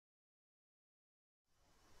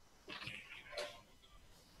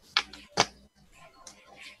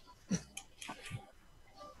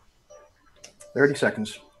30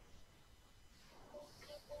 seconds.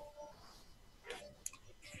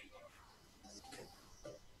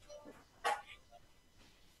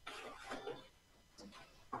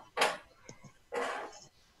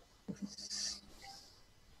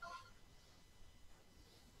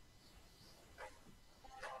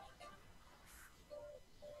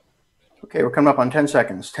 Okay, we're coming up on 10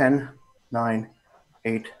 seconds. 10, 9,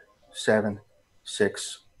 8, 7,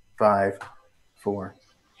 6, 5, 4.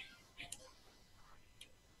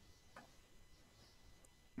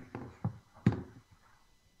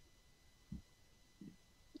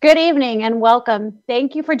 Good evening and welcome.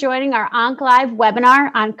 Thank you for joining our OncLive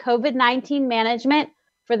webinar on COVID-19 management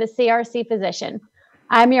for the CRC physician.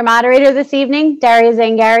 I'm your moderator this evening, Daria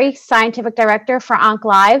Zangari, Scientific Director for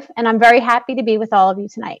OncLive, and I'm very happy to be with all of you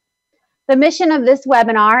tonight. The mission of this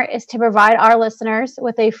webinar is to provide our listeners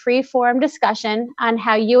with a free-form discussion on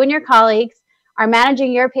how you and your colleagues are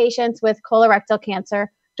managing your patients with colorectal cancer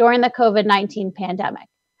during the COVID-19 pandemic.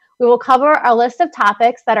 We will cover a list of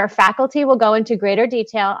topics that our faculty will go into greater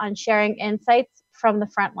detail on, sharing insights from the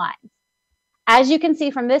front lines. As you can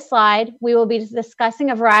see from this slide, we will be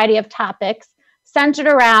discussing a variety of topics centered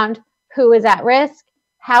around who is at risk,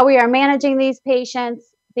 how we are managing these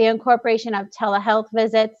patients, the incorporation of telehealth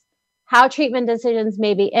visits, how treatment decisions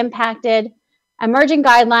may be impacted, emerging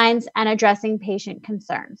guidelines, and addressing patient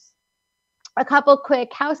concerns. A couple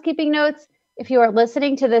quick housekeeping notes. If you are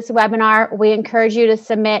listening to this webinar, we encourage you to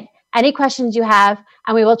submit any questions you have,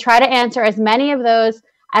 and we will try to answer as many of those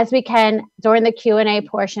as we can during the Q&A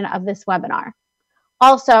portion of this webinar.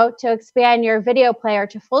 Also, to expand your video player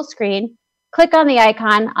to full screen, click on the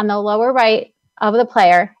icon on the lower right of the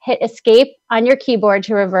player, hit Escape on your keyboard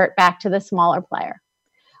to revert back to the smaller player.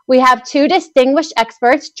 We have two distinguished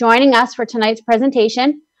experts joining us for tonight's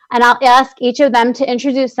presentation, and I'll ask each of them to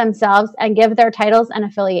introduce themselves and give their titles and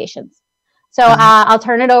affiliations. So I'll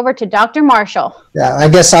turn it over to Dr. Marshall. Yeah, I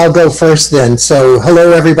guess I'll go first then. So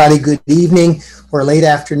hello, everybody. Good evening or late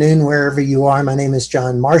afternoon, wherever you are. My name is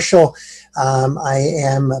John Marshall. I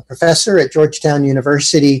am a professor at Georgetown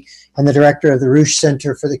University and the director of the Rush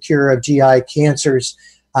Center for the Cure of GI Cancers.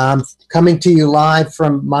 Coming to you live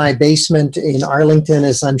from my basement in Arlington,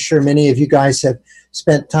 as I'm sure many of you guys have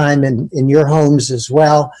spent time in your homes as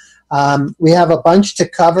well. We have a bunch to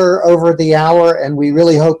cover over the hour, and we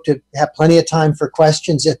really hope to have plenty of time for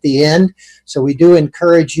questions at the end. So we do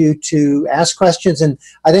encourage you to ask questions, and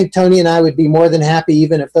I think Tony and I would be more than happy,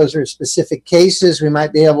 even if those are specific cases, we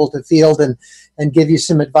might be able to field and give you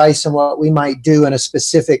some advice on what we might do in a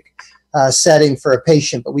specific setting for a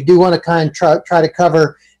patient. But we do want to kind of try to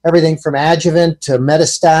cover everything from adjuvant to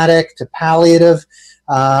metastatic to palliative,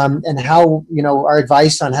 and how, our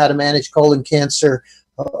advice on how to manage colon cancer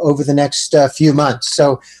over the next few months.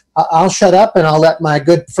 So I'll shut up and I'll let my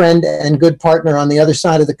good friend and good partner on the other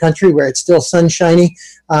side of the country, where it's still sunshiny,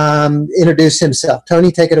 introduce himself.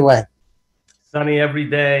 Tony, take it away. Sunny every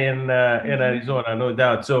day in Arizona, no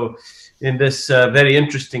doubt. So in this very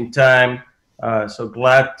interesting time, so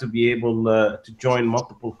glad to be able to join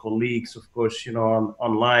multiple colleagues, of course,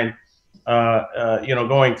 online,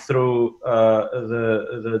 going through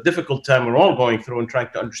the difficult time we're all going through and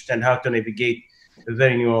trying to understand how to navigate the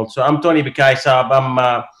very new world. So I'm Tony Bikaisab. I'm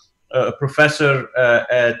a professor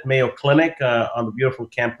at Mayo Clinic on the beautiful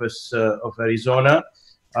campus of Arizona.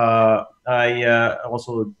 I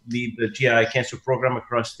also lead the GI cancer program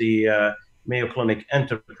across the Mayo Clinic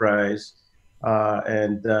enterprise.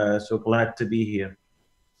 And so glad to be here.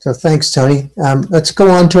 So thanks, Tony. Let's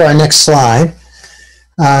go on to our next slide.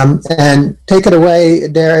 And take it away,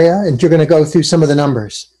 Daria, and you're going to go through some of the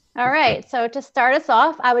numbers. All right. So to start us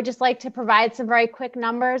off, I would just like to provide some very quick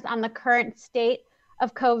numbers on the current state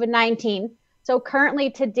of COVID-19. So currently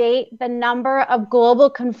to date, the number of global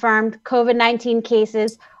confirmed COVID-19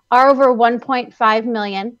 cases are over 1.5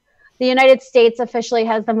 million. The United States officially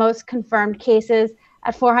has the most confirmed cases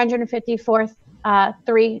at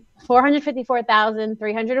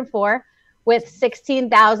 454,304 with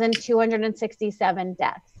 16,267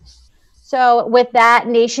 deaths. So with that,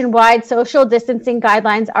 nationwide social distancing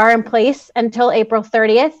guidelines are in place until April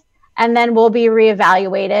 30th, and then will be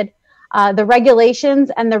reevaluated. The regulations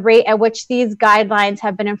and the rate at which these guidelines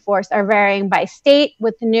have been enforced are varying by state,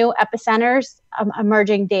 with new epicenters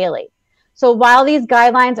emerging daily. So while these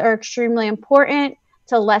guidelines are extremely important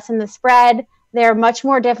to lessen the spread, they're much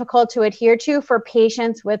more difficult to adhere to for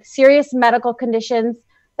patients with serious medical conditions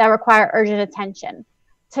that require urgent attention.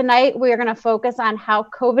 Tonight, we are going to focus on how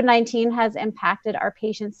COVID-19 has impacted our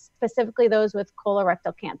patients, specifically those with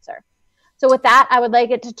colorectal cancer. So with that, I would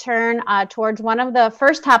like it to turn towards one of the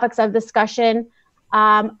first topics of discussion,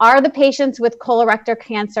 Are the patients with colorectal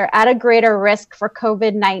cancer at a greater risk for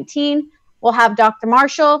COVID-19? We'll have Dr.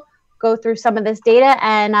 Marshall go through some of this data,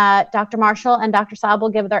 and Dr. Marshall and Dr. Saab will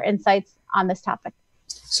give their insights on this topic.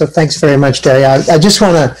 So thanks very much, Daria. I just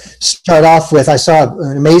want to start off with, I saw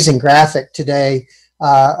an amazing graphic today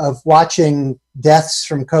of watching deaths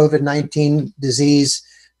from COVID-19 disease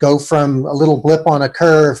go from a little blip on a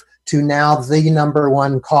curve to now the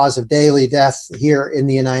 #1 cause of daily death here in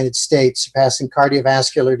the United States, surpassing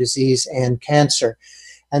cardiovascular disease and cancer.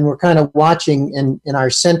 And we're kind of watching in our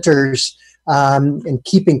centers and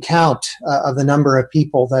keeping count of the number of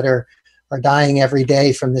people that are dying every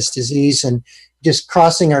day from this disease, and just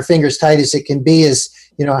crossing our fingers tight as it can be is,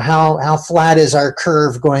 how flat is our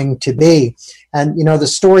curve going to be? And, the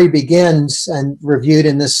story begins and reviewed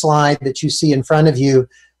in this slide that you see in front of you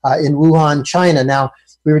in Wuhan, China. Now,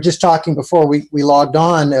 we were just talking before we logged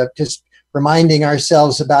on, just reminding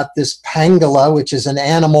ourselves about this pangolin, which is an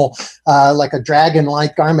animal like a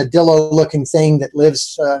dragon-like armadillo-looking thing that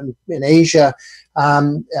lives in Asia.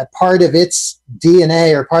 Part of its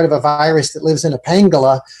DNA, or part of a virus that lives in a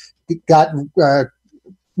pangolin, got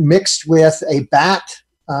mixed with a bat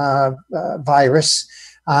virus,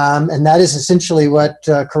 and that is essentially what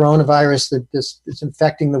coronavirus that's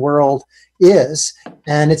infecting the world is.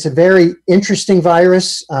 And it's a very interesting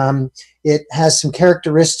virus. It has some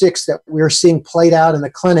characteristics that we're seeing played out in the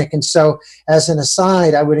clinic. And so, as an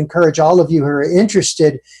aside, I would encourage all of you who are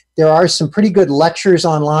interested, there are some pretty good lectures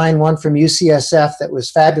online, one from UCSF that was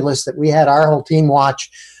fabulous that we had our whole team watch,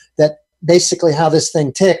 that basically how this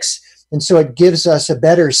thing ticks. And so it gives us a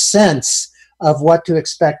better sense of what to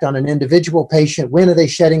expect on an individual patient. When are they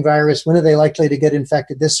shedding virus? When are they likely to get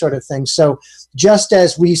infected? This sort of thing. So just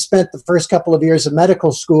as we spent the first couple of years of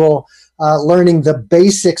medical school learning the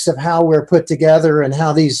basics of how we're put together and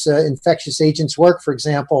how these infectious agents work, for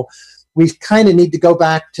example, we kind of need to go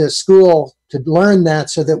back to school to learn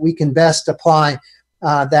that so that we can best apply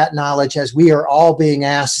that knowledge as we are all being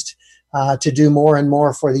asked to do more and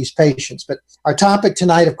more for these patients. But our topic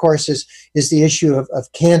tonight, of course, is the issue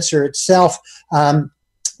of cancer itself.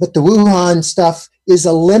 But the Wuhan stuff is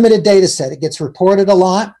a limited data set. It gets reported a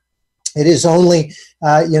lot. It is only,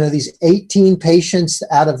 these 18 patients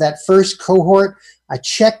out of that first cohort. I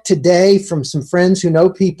checked today from some friends who know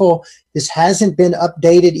people. This hasn't been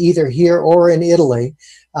updated either here or in Italy.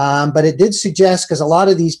 But it did suggest, because a lot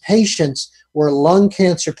of these patients were lung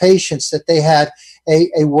cancer patients, that they had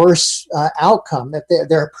a worse outcome, that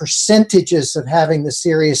their percentages of having the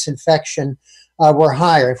serious infection were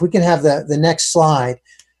higher. If we can have the next slide.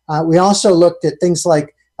 We also looked at things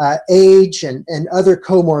like age and other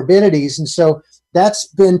comorbidities. And so that's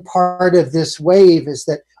been part of this wave, is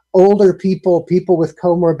that older people with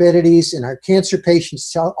comorbidities, and our cancer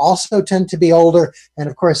patients also tend to be older and,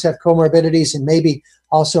 of course, have comorbidities and maybe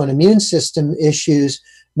also an immune system issues,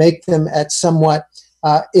 make them at somewhat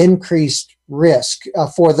increased risk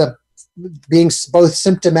for the being both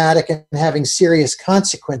symptomatic and having serious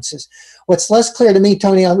consequences. What's less clear to me,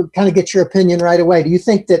 Tony, I'll kind of get your opinion right away. Do you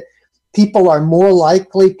think that people are more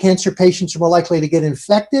likely, cancer patients are more likely to get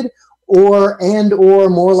infected, or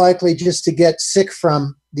more likely just to get sick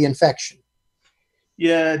from the infection?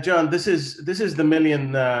 Yeah, John, this is the $1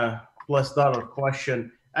 million+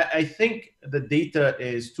 question. I think the data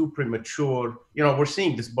is too premature. We're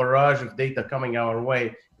seeing this barrage of data coming our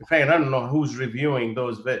way. In fact, I don't know who's reviewing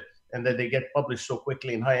those, and that they get published so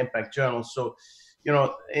quickly in high impact journals. So,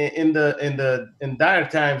 in dire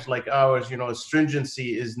times like ours,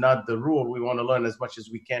 stringency is not the rule. We want to learn as much as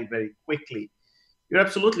we can very quickly. You're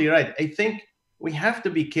absolutely right. I think we have to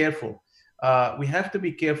be careful. We have to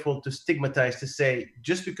be careful to stigmatize, to say,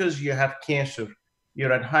 just because you have cancer,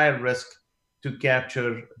 you're at higher risk to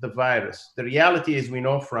capture the virus. The reality is, we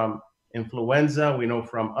know from influenza, we know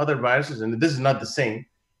from other viruses, and this is not the same,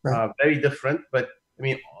 right. Very different, but I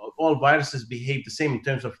mean, all viruses behave the same in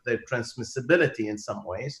terms of their transmissibility in some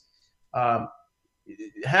ways.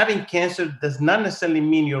 Having cancer does not necessarily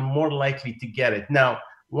mean you're more likely to get it. Now,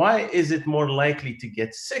 why is it more likely to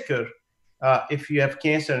get sicker if you have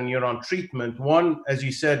cancer and you're on treatment? One, as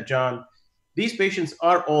you said, John, these patients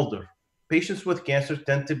are older. Patients with cancer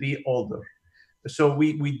tend to be older. So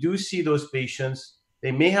we do see those patients.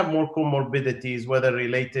 They may have more comorbidities, whether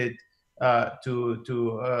related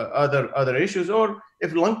to other issues, or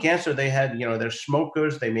if lung cancer, they had, they're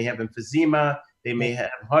smokers, they may have emphysema, they may have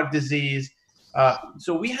heart disease.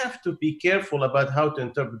 So we have to be careful about how to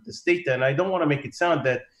interpret this data. And I don't want to make it sound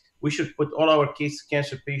that we should put all our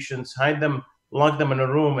cancer patients, hide them, lock them in a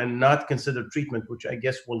room, and not consider treatment, which I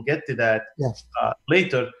guess we'll get to that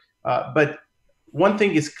later. But one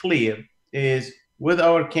thing is clear, is with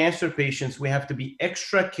our cancer patients, we have to be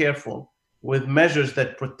extra careful with measures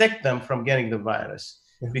that protect them from getting the virus,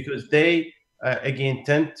 because they, again,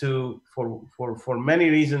 tend to, for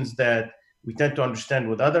many reasons that we tend to understand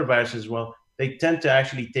with other viruses as well, they tend to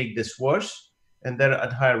actually take this worse, and they're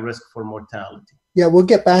at higher risk for mortality. Yeah, we'll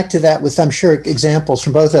get back to that with, I'm sure, examples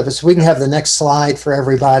from both of us. We can have the next slide for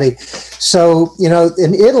everybody. So, you know,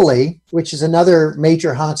 in Italy, which is another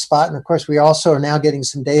major hotspot, and of course, we also are now getting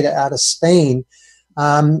some data out of Spain,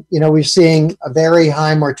 you know, we're seeing a very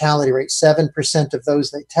high mortality rate, 7% of those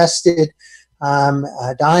they tested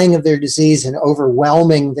dying of their disease and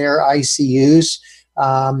overwhelming their ICUs.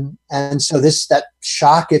 And so that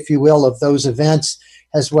shock, if you will, of those events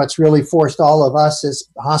has what's really forced all of us as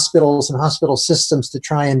hospitals and hospital systems to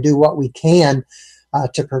try and do what we can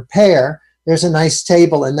to prepare. There's a nice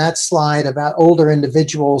table in that slide about older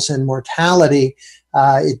individuals and mortality.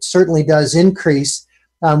 It certainly does increase.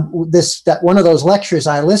 One of those lectures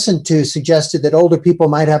I listened to suggested that older people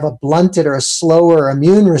might have a blunted or a slower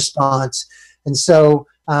immune response. And so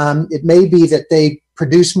it may be that they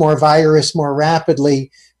produce more virus more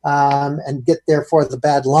rapidly and get, therefore, the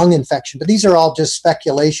bad lung infection. But these are all just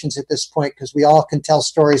speculations at this point, because we all can tell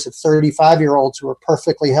stories of 35-year-olds who are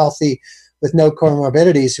perfectly healthy with no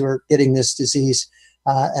comorbidities who are getting this disease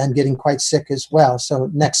and getting quite sick as well.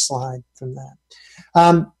 So next slide from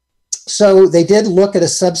that. So they did look at a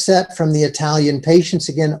subset from the Italian patients,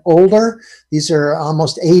 again, older. These are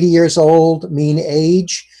almost 80 years old, mean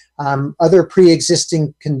age, other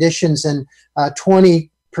pre-existing conditions, and 20%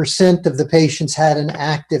 of the patients had an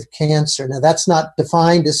active cancer. Now, that's not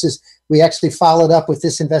defined. We actually followed up with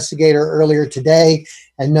this investigator earlier today,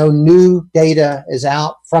 and no new data is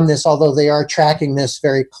out from this, although they are tracking this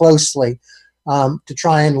very closely to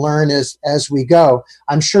try and learn as we go.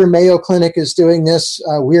 I'm sure Mayo Clinic is doing this.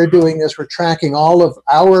 We're doing this. We're tracking all of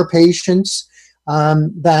our patients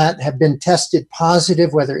that have been tested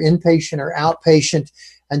positive, whether inpatient or outpatient,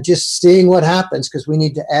 and just seeing what happens, because we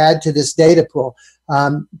need to add to this data pool.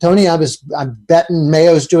 Tony, I'm betting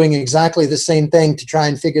Mayo's doing exactly the same thing to try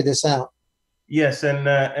and figure this out. Yes, and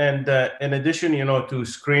in addition, you know, to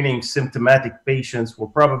screening symptomatic patients, we're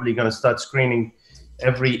probably going to start screening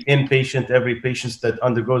every inpatient, every patient that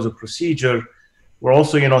undergoes a procedure. We're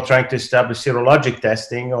also, you know, trying to establish serologic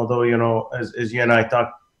testing, although, you know, as you and I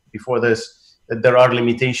talked before this, that there are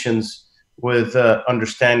limitations with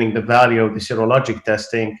understanding the value of the serologic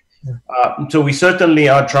testing. So we certainly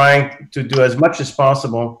are trying to do as much as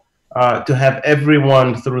possible to have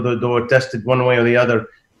everyone through the door tested one way or the other.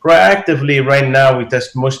 Proactively, right now, we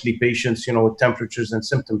test mostly patients, you know, with temperatures and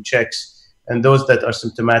symptom checks, and those that are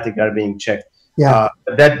symptomatic are being checked. Yeah.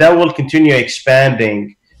 That will continue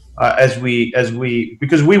expanding as we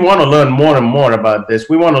because we want to learn more and more about this.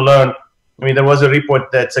 We want to learn. I mean, there was a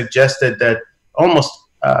report that suggested that almost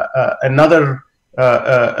another 3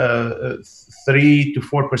 to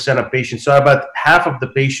 4% of patients, so about half of the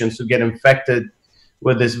patients who get infected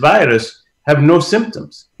with this virus have no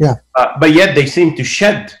symptoms. Yeah. But yet they seem to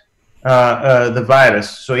shed the virus.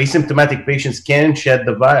 So asymptomatic patients can shed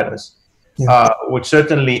the virus, which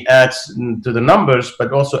certainly adds to the numbers,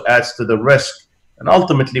 but also adds to the risk, and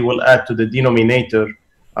ultimately will add to the denominator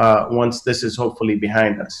once this is hopefully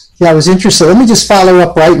behind us. Yeah, I was interested. Let me just follow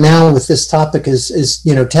up right now with this topic is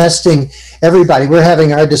you know, testing everybody. We're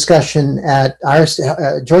having our discussion at our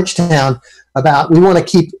Georgetown about we want to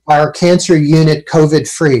keep our cancer unit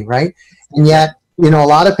COVID-free, right? And yet, you know, a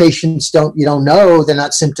lot of patients don't know, they're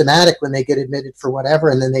not symptomatic when they get admitted for whatever,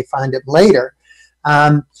 and then they find it later.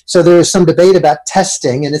 So there is some debate about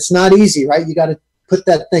testing, and it's not easy, right? You got to put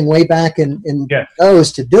that thing way back in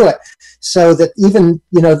goes to do it. So that even,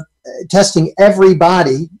 you know, testing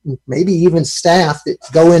everybody, maybe even staff that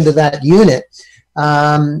go into that unit,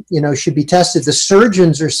 you know, should be tested. The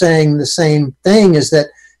surgeons are saying the same thing, is that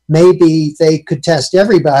maybe they could test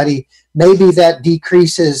everybody. Maybe that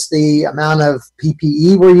decreases the amount of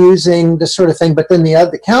PPE we're using, this sort of thing. But then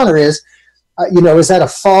the counter is, you know, is that a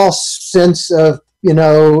false sense of, you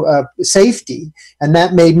know, safety? And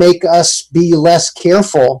that may make us be less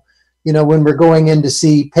careful, you know, when we're going in to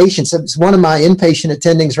see patients. One of my inpatient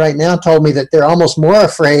attendings right now told me that they're almost more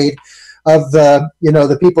afraid of the, you know,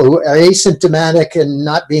 the people who are asymptomatic and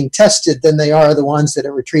not being tested than they are the ones that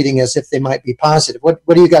are treating as if they might be positive. What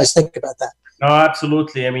do you guys think about that? No,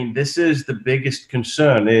 absolutely. I mean, this is the biggest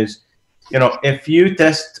concern is, you know, if you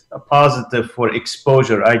test positive for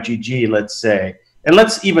exposure, IgG, let's say, and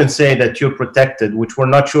let's even say that you're protected, which we're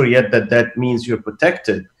not sure yet that means you're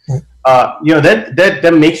protected. You know,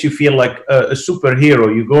 that makes you feel like a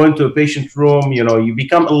superhero. You go into a patient's room, you know, you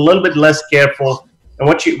become a little bit less careful. And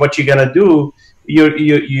what you're gonna do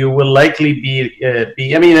you will likely be.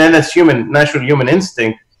 I mean, and that's natural human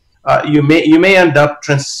instinct. You may end up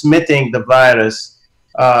transmitting the virus,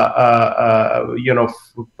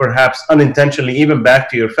 perhaps unintentionally, even back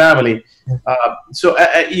to your family.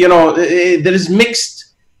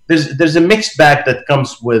 There's a mixed bag that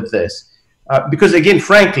comes with this. Because again,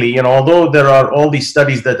 frankly, although there are all these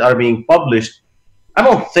studies that are being published, I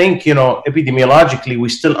don't think, epidemiologically, we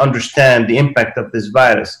still understand the impact of this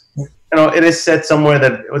virus. It is said somewhere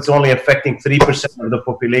that it's only affecting 3% of the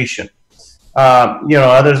population.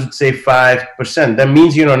 Others would say 5%. That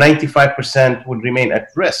means, 95% would remain at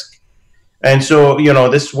risk. And so,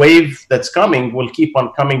 this wave that's coming will keep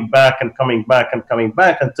on coming back and coming back and coming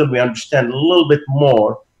back until we understand a little bit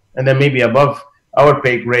more, and then maybe above our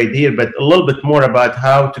pay grade here, but a little bit more about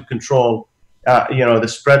how to control, the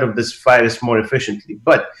spread of this virus more efficiently.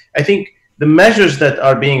 But I think the measures that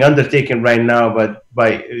are being undertaken right now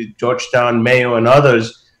by Georgetown, Mayo, and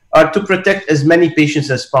others are to protect as many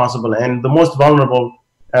patients as possible. And the most vulnerable,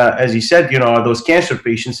 as you said, are those cancer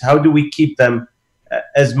patients. How do we keep them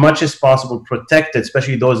as much as possible protected,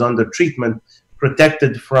 especially those under treatment,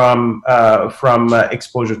 protected from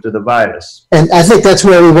exposure to the virus? And I think that's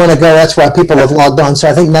where we want to go. That's why people have logged on. So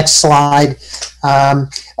I think next slide.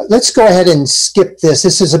 Let's go ahead and skip this.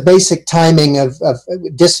 This is a basic timing of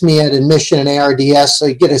dyspnea at admission and ARDS, so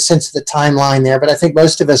you get a sense of the timeline there. But I think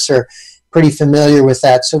most of us are pretty familiar with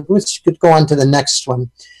that. So let's go on to the next one.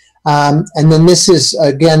 And then this is,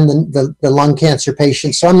 again, the lung cancer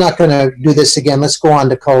patient. So I'm not going to do this again. Let's go on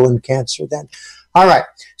to colon cancer then. All right.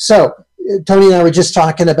 So Tony and I were just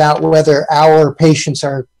talking about whether our patients,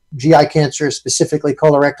 our GI cancer, specifically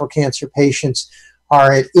colorectal cancer patients,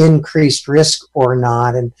 are at increased risk or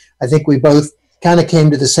not. And I think we both kind of came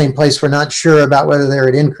to the same place. We're not sure about whether they're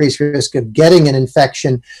at increased risk of getting an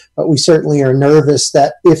infection, but we certainly are nervous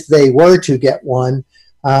that if they were to get one,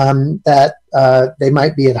 that they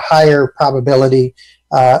might be at higher probability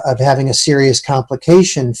of having a serious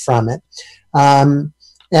complication from it. I've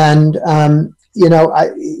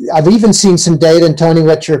even seen some data, and Tony,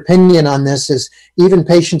 what's your opinion on this, is even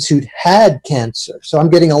patients who'd had cancer. So I'm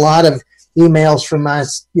getting a lot of emails from my,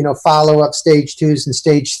 follow-up stage 2s and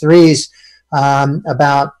stage 3s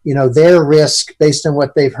about, their risk based on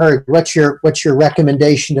what they've heard. What's your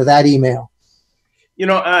recommendation to that email?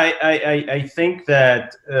 I think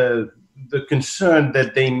that the concern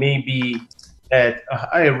that they may be at a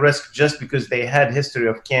higher risk just because they had history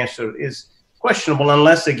of cancer is questionable,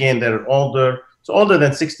 unless, again, they're older. So older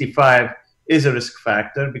than 65 is a risk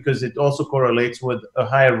factor because it also correlates with a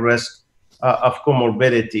higher risk of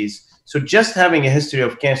comorbidities. So just having a history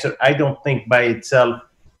of cancer, I don't think by itself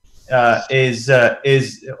is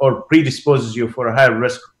or predisposes you for a higher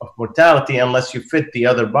risk of mortality unless you fit the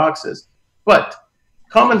other boxes. But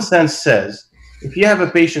common sense says if you have a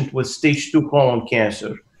patient with stage 2 colon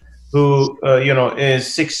cancer who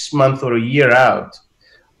is 6 months or a year out,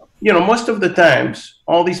 most of the times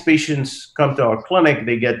all these patients come to our clinic,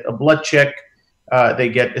 they get a blood check, they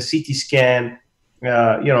get a CT scan,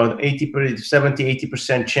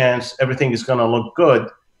 70-80% chance everything is going to look good.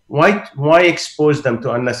 Why expose them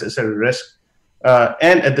to unnecessary risk?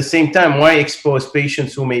 And at the same time, why expose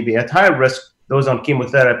patients who may be at high risk, those on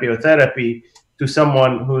chemotherapy or therapy, to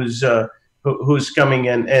someone who's coming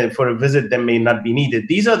in for a visit that may not be needed?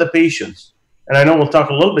 These are the patients, and I know we'll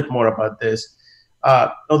talk a little bit more about this,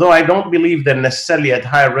 although I don't believe they're necessarily at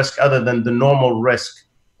high risk other than the normal risk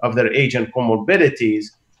of their age and comorbidities.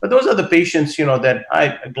 But those are the patients, that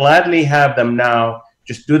I gladly have them now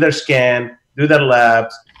just do their scan, do their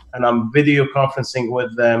labs, and I'm video conferencing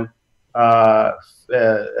with them.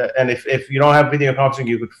 And if you don't have video conferencing,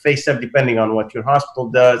 you could FaceTime depending on what your hospital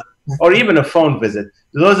does, or even a phone visit.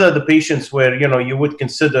 Those are the patients where, you would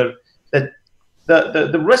consider that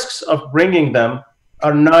the risks of bringing them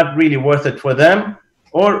are not really worth it for them,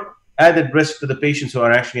 or added risk to the patients who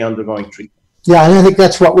are actually undergoing treatment. Yeah, and I think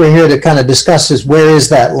that's what we're here to kind of discuss, is where is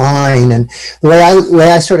that line? And the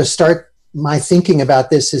way I sort of start my thinking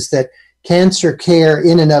about this is that cancer care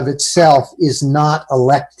in and of itself is not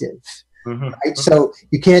elective. Mm-hmm. Right? So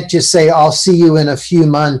you can't just say, I'll see you in a few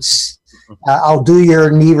months. I'll do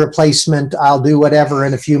your knee replacement. I'll do whatever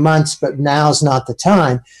in a few months, but now's not the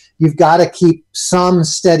time. You've got to keep some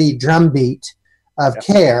steady drumbeat of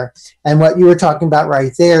care. And what you were talking about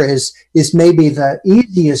right there is maybe the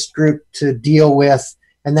easiest group to deal with,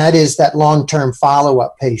 and that is that long-term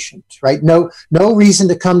follow-up patient, right? No reason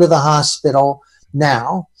to come to the hospital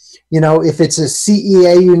now. If it's a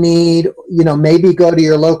CEA you need, maybe go to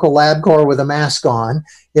your local LabCorp with a mask on.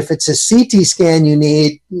 If it's a CT scan you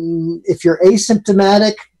need, if you're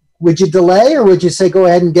asymptomatic, would you delay, or would you say go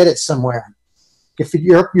ahead and get it somewhere? if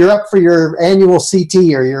you're up for your annual CT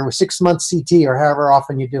or your 6-month CT or however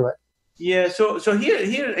often you do it. Yeah. So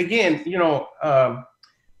here again, you know,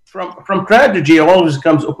 from strategy always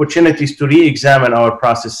comes opportunities to re-examine our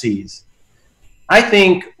processes. I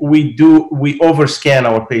think we overscan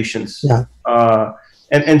our patients. Yeah.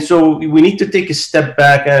 And so we need to take a step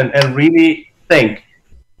back and really think,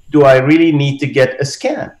 do I really need to get a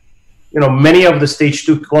scan? You know, many of the stage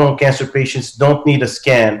 2 colon cancer patients don't need a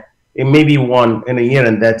scan. It may be one in a year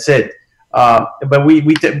and that's it. But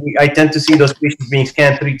I tend to see those patients being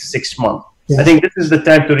scanned 3 to 6 months. Yeah. I think this is the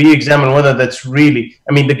time to re-examine whether that's really,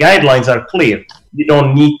 I mean, the guidelines are clear. You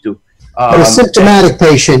don't need to. A symptomatic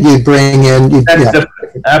patient you bring in.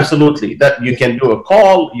 Absolutely. That you can do a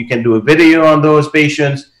call, you can do a video on those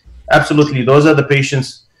patients. Absolutely. Those are the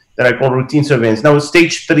patients that I call routine surveillance. Now,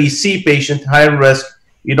 stage 3C patient, high risk,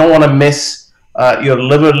 you don't want to miss your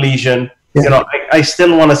liver lesion. Yeah. You know, I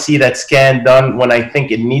still want to see that scan done when I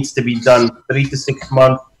think it needs to be done 3 to 6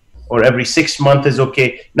 months, or every 6 months is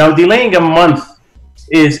okay. Now, delaying a month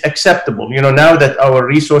is acceptable. You know, now that our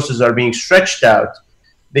resources are being stretched out,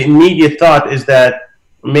 the immediate thought is that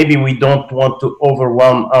maybe we don't want to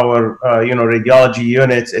overwhelm our, radiology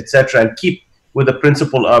units, et cetera, and keep with the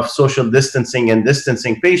principle of social distancing and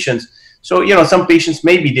distancing patients. So, you know, some patients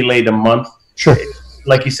may be delayed a month. Sure.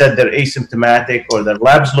 Like you said, they're asymptomatic or their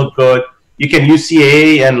labs look good. You can use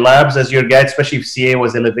CA and labs as your guide, especially if CA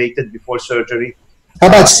was elevated before surgery. How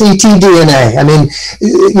about ctDNA? I mean,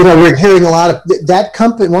 you know, we're hearing a lot of that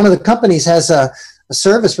company. One of the companies has a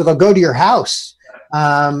service where they'll go to your house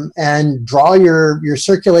and draw your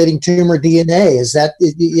circulating tumor DNA. Is that,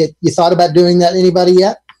 you thought about doing that? Anybody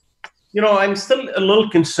yet? You know, I'm still a little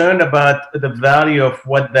concerned about the value of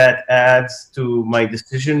what that adds to my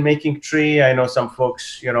decision-making tree. I know some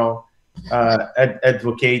folks, you know,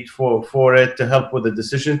 advocate for it to help with the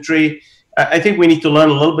decision tree. I think we need to learn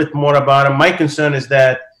a little bit more about it. My concern is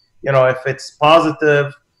that, you know, if it's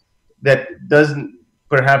positive, that doesn't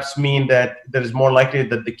perhaps mean that there's more likely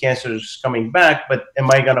that the cancer is coming back, but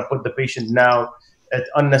am I going to put the patient now at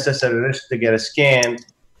unnecessary risk to get a scan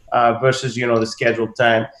versus, you know, the scheduled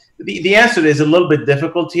time? The answer is a little bit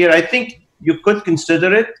difficult here. I think you could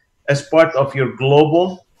consider it as part of your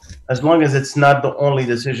global, as long as it's not the only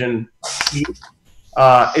decision.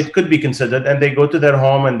 It could be considered, and they go to their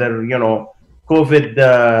home and they're, you know, COVID,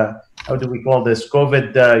 how do we call this?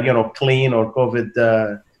 COVID, you know, clean or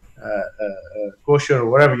COVID kosher or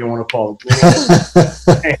whatever you want to call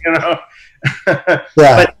it. You know?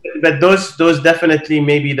 Yeah. But those definitely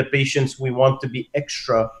may be the patients we want to be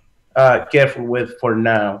extra careful with for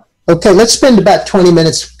now. Okay, let's spend about 20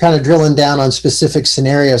 minutes kind of drilling down on specific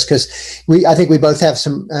scenarios, because I think we both have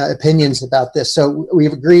some opinions about this. So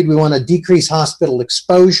we've agreed we want to decrease hospital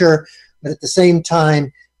exposure, but at the same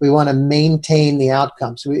time, we want to maintain the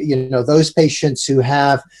outcomes. You know, those patients who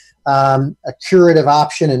have a curative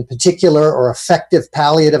option in particular, or effective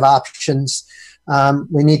palliative options,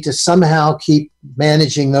 we need to somehow keep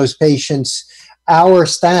managing those patients. Our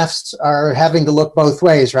staffs are having to look both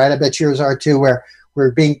ways, right? I bet yours are too, where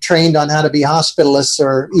we're being trained on how to be hospitalists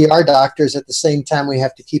or ER doctors. At the same time, we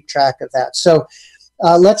have to keep track of that. So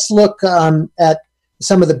let's look at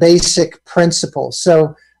some of the basic principles.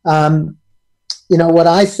 So, you know, what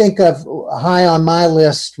I think of high on my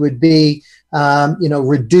list would be, you know,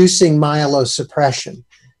 reducing myelosuppression.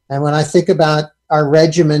 And when I think about our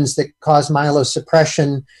regimens that cause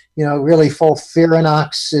myelosuppression, you know, really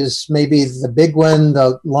FOLFIRINOX is maybe the big one.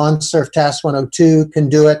 The Lonsurf TAS-102 can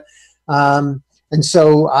do it. And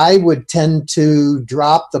so I would tend to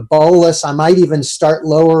drop the bolus. I might even start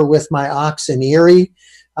lower with my oxynurie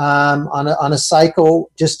on a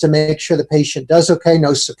cycle, just to make sure the patient does okay,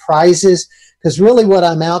 no surprises. Because really what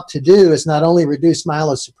I'm out to do is not only reduce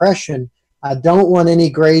myelosuppression, I don't want any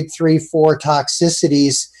grade 3, 4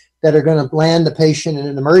 toxicities that are going to land the patient in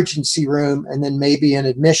an emergency room and then maybe an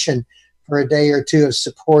admission for a day or two of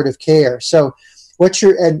supportive care. So what's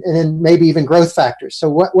your, and then maybe even growth factors. So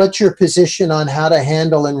what's your position on how to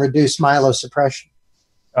handle and reduce myelosuppression?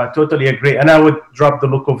 I totally agree. And I would drop the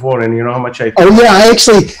leucovorin. You know how much I... Oh,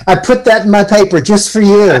 yeah. I put that in my paper just for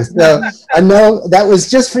you. So I know that was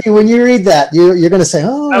just for you. When you read that, you're going to say,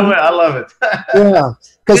 oh. I love it. Yeah.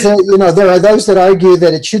 Because, you know, there are those that argue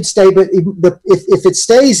that it should stay, but if it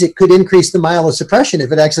stays, it could increase the myelosuppression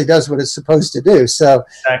if it actually does what it's supposed to do. So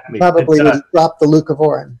exactly. Probably would drop the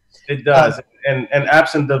leucovorin. It does. And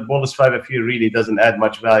absent the bolus 5-FU really doesn't add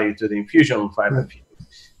much value to the infusional 5-FU.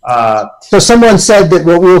 So someone said that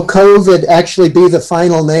will COVID actually be the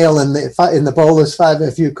final nail in the bolus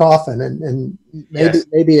 5-FU coffin, and maybe yes.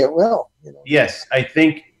 Maybe it will. You know? Yes, I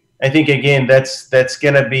think I think, again, that's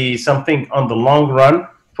going to be something on the long run.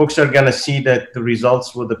 Folks are going to see that the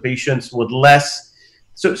results with the patients with less.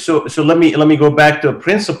 So let me go back to a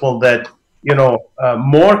principle that,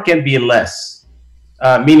 more can be less,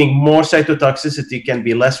 meaning more cytotoxicity can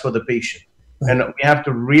be less for the patient. And we have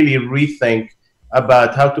to really rethink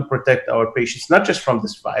about how to protect our patients, not just from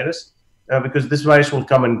this virus, because this virus will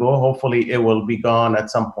come and go. Hopefully it will be gone at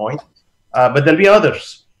some point, but there'll be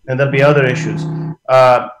others, and there'll be other issues.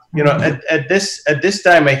 At this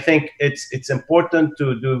time, I think it's important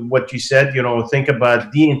to do what you said. Think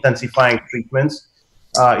about de-intensifying treatments.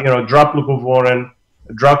 Drop leucovorin,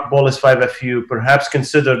 drop bolus 5-FU. Perhaps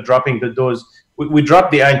consider dropping the dose. We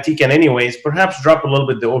dropped the irinotecan anyways. Perhaps drop a little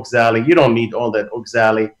bit the oxali. You don't need all that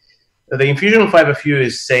oxali. The infusion of 5-FU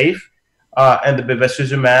is safe, and the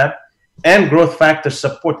bevacizumab and growth factor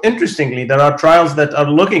support. Interestingly, there are trials that are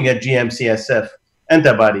looking at GM-CSF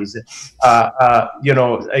antibodies,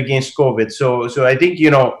 against COVID. So I think,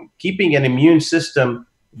 keeping an immune system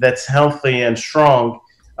that's healthy and strong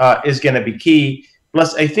is going to be key.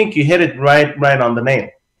 Plus, I think you hit it right on the nail.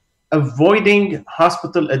 Avoiding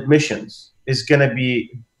hospital admissions is going to be,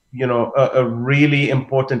 a really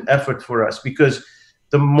important effort for us, because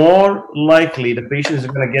the more likely the patients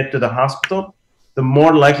are going to get to the hospital, the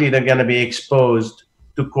more likely they're going to be exposed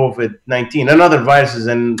to COVID-19 and other viruses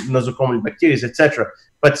and nosocomial bacteria, etc.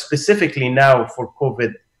 But specifically now for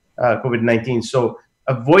COVID-19. So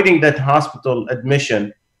avoiding that hospital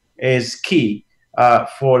admission is key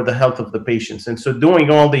for the health of the patients. And so doing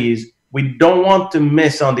all these, we don't want to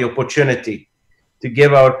miss on the opportunity to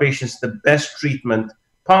give our patients the best treatment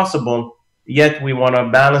possible, yet we want to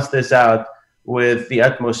balance this out with the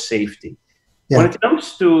utmost safety. Yeah. When it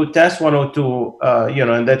comes to TAS-102,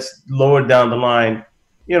 and that's lower down the line,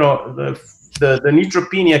 the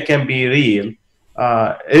neutropenia can be real,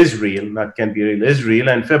 is real, not can be real, is real,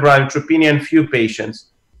 and febrile neutropenia in few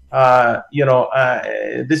patients.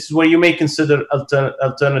 This is where you may consider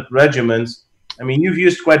alternate regimens. I mean, you've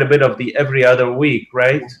used quite a bit of the every other week,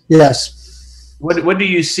 right? Yes. What do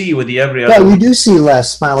you see with the every other? Well, week? We do see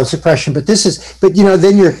less myelosuppression, but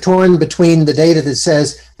then you're torn between the data that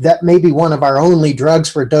says that maybe one of our only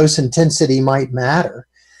drugs where dose intensity might matter,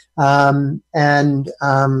 and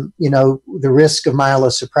the risk of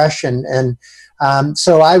myelosuppression, and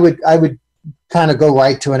so I would kind of go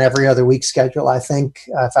right to an every other week schedule. I think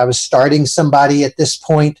if I was starting somebody at this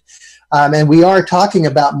point, and we are talking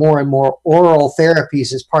about more and more oral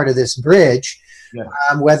therapies as part of this bridge. Yeah.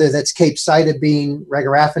 Whether that's capecitabine,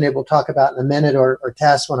 regorafenib, we'll talk about in a minute, or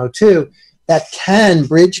TAS-102, that can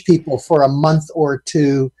bridge people for a month or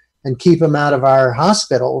two and keep them out of our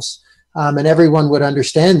hospitals, and everyone would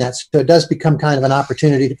understand that. So it does become kind of an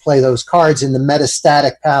opportunity to play those cards in the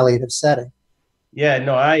metastatic palliative setting. Yeah,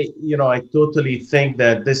 no, I totally think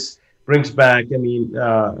that this brings back, you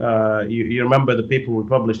remember the paper we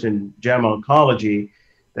published in JAMA Oncology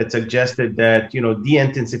that suggested that,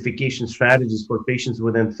 de-intensification strategies for patients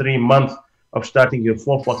within 3 months of starting your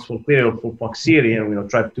FOLFOX, FOLFIRI, or FOLFOXIRI, and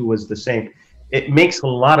TRIBE2 was the same. It makes a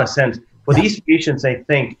lot of sense. For these patients, I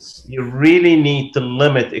think you really need to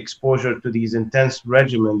limit exposure to these intense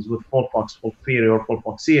regimens with FOLFOX, FOLFIRI, or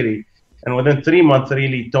FOLFOXIRI, and within 3 months,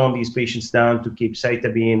 really tone these patients down to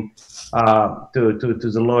capecitabine, to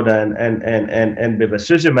Xeloda and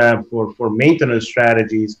bevacizumab for maintenance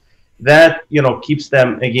strategies. That keeps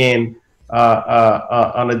them again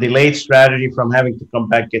on a delayed strategy from having to come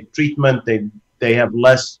back get treatment. They have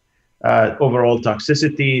less overall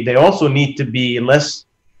toxicity. They also need to be less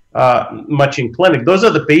much in clinic. Those are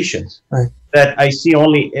the patients that I see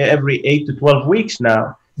only every 8 to 12 weeks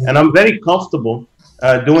now, and I'm very comfortable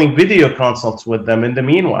doing video consults with them. In the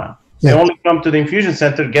meanwhile, they only come to the infusion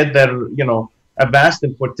center, get their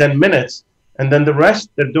Avastin for 10 minutes, and then the rest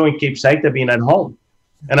they're doing capecitabine at home.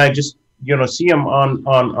 And I just, see them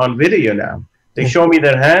on video now. They show me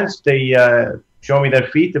their hands. They show me their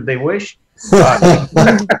feet if they wish.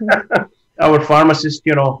 Our pharmacists,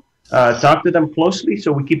 talk to them closely,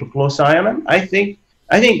 so we keep a close eye on them. I think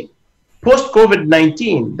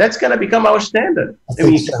post-COVID-19, that's going to become our standard.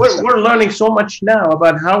 We're learning so much now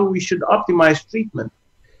about how we should optimize treatment.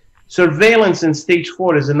 Surveillance in stage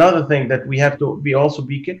 4 is another thing that we have to also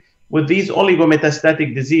be careful with these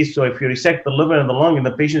oligometastatic disease. So if you resect the liver and the lung and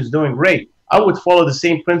the patient is doing great, I would follow the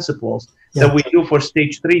same principles that we do for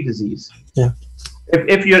stage 3 disease. Yeah.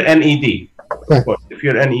 If you're NED, of course, if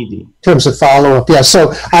you're NED. In terms of follow-up, yeah.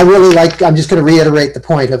 So I really I'm just going to reiterate the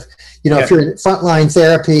point of, if you're in frontline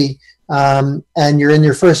therapy and you're in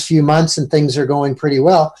your first few months and things are going pretty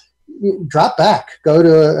well, drop back, go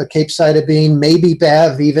to a capecitabine, maybe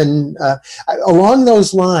Bev, even along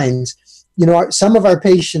those lines. you know, some of our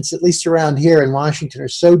patients, at least around here in Washington, are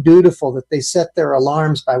so dutiful that they set their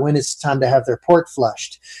alarms by when it's time to have their port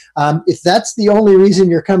flushed. If that's the only reason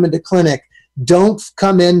you're coming to clinic, don't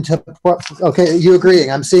come into, okay, you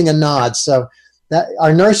agreeing? I'm seeing a nod. So that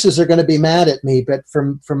our nurses are going to be mad at me, but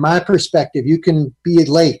from my perspective, you can be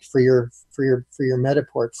late for your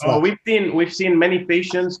Mediport flush. Oh, we've seen many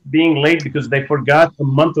patients being late because they forgot a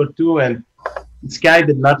month or two and the sky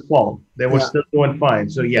did not fall. They were still doing fine.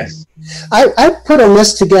 So yes. I put a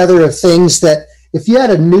list together of things that if you had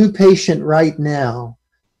a new patient right now,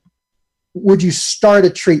 would you start a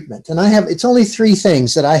treatment? And it's only 3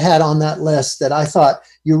 things that I had on that list that I thought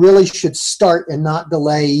you really should start and not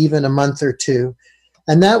delay even a month or 2.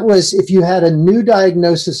 And that was if you had a new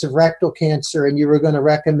diagnosis of rectal cancer and you were going to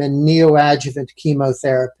recommend neoadjuvant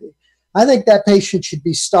chemotherapy. I think that patient should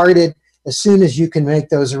be started as soon as you can make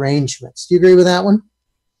those arrangements. Do you agree with that one?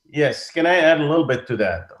 Yes. Can I add a little bit to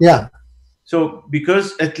that? Yeah. So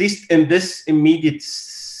because at least in this immediate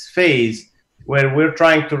phase where we're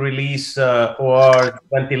trying to release OR,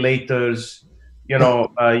 ventilators,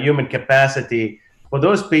 human capacity, for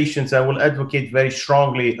those patients, I will advocate very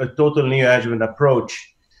strongly a total neoadjuvant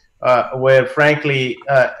approach where, frankly,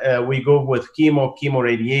 we go with chemo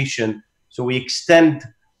radiation. So we extend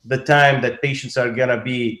the time that patients are going to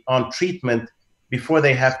be on treatment before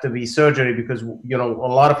they have to be surgery because, a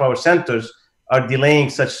lot of our centers are delaying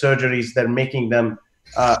such surgeries. They're making them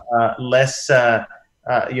less, they're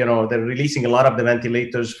releasing a lot of the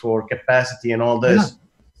ventilators for capacity and all this.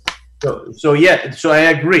 Yeah. So I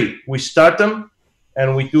agree. We start them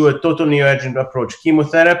and we do a total neoadjuvant approach.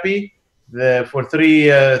 Chemotherapy for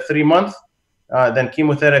 3 months, then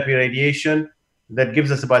chemotherapy radiation. That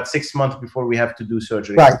gives us about 6 months before we have to do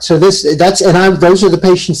surgery. Right. So those are the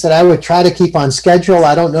patients that I would try to keep on schedule.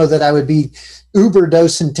 I don't know that I would be uber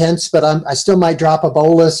dose intense, but I still might drop a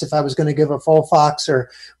bolus if I was going to give a Folfox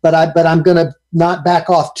but I'm going to not back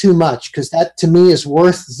off too much because that to me is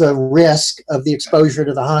worth the risk of the exposure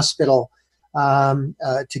to the hospital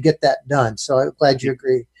to get that done. So I'm glad you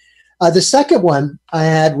agree. The second one I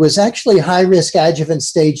had was actually high risk adjuvant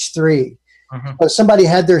stage 3. So somebody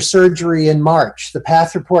had their surgery in March. The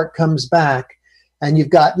path report comes back, and you've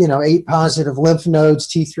got 8 positive lymph nodes,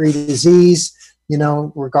 T3 disease,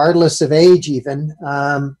 regardless of age even.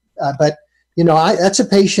 But that's a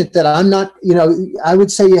patient that I'm not. I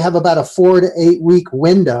would say you have about a 4 to 8 week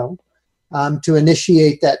window to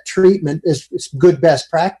initiate that treatment. Is good best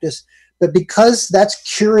practice. But because that's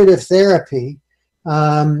curative therapy,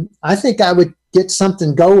 I think I would get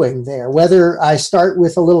something going there, whether I start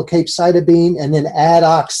with a little capecitabine and then add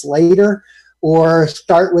ox later, or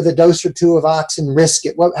start with a dose or 2 of ox and risk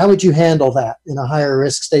it. How would you handle that in a higher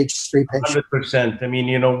risk stage 3 patient? 100%. I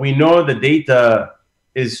mean, we know the data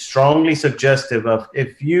is strongly suggestive of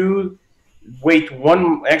if you wait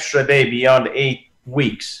 1 extra day beyond 8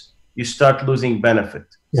 weeks, you start losing benefit.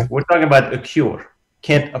 Yeah. We're talking about a cure.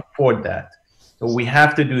 Can't afford that. So we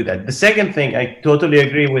have to do that. The second thing, I totally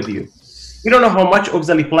agree with you. We don't know how much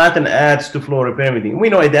oxaliplatin adds to fluoropyrimidine. We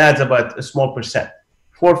know it adds about a small percent,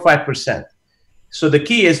 4 or 5%. So the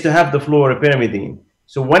key is to have the fluoropyrimidine.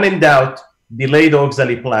 So when in doubt, delay the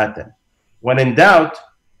oxaliplatin. When in doubt,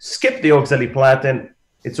 skip the oxaliplatin.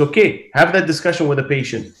 It's okay. Have that discussion with the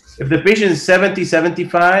patient. If the patient is 70,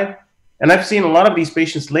 75, and I've seen a lot of these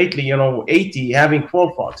patients lately, 80, having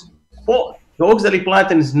Folfox. The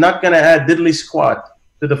oxaliplatin is not going to add diddly squat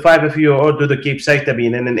to the 5-FU or to the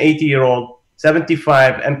capecitabine in an 80-year-old,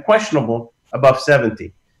 75, and questionable above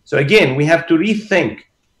 70. So again, we have to rethink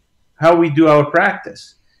how we do our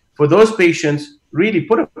practice. For those patients, really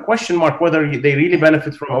put a question mark whether they really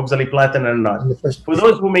benefit from oxaliplatin or not. For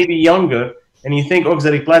those who may be younger and you think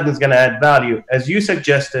oxaliplatin is going to add value, as you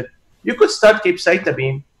suggested, you could start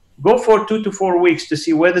capecitabine, go for 2 to 4 weeks to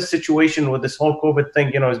see where the situation with this whole COVID thing,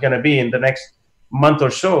 is going to be in the next month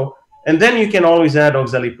or so. And then you can always add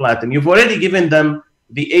oxaliplatin. You've already given them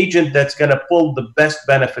the agent that's going to pull the best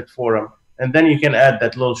benefit for them. And then you can add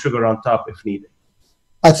that little sugar on top if needed.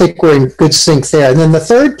 I think we're in good sync there. And then the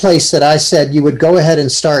third place that I said you would go ahead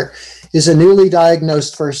and start is a newly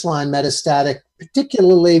diagnosed first-line metastatic,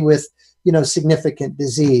 particularly with, significant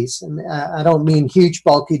disease. I don't mean huge,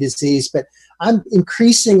 bulky disease, but I'm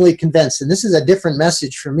increasingly convinced, and this is a different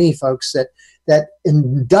message for me, folks, that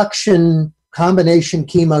induction combination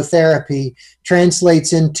chemotherapy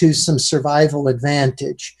translates into some survival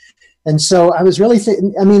advantage. And so I was really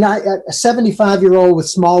thinking, a 75-year-old with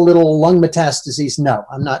small little lung metastases, no,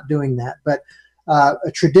 I'm not doing that. But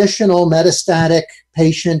a traditional metastatic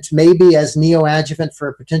patient, maybe as neoadjuvant for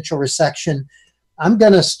a potential resection, I'm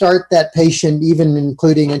going to start that patient even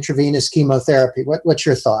including intravenous chemotherapy. What's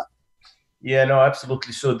your thought? Yeah, no,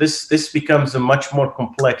 absolutely. So this becomes a much more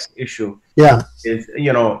complex issue. Yeah. Is,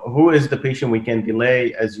 you know, who is the patient we can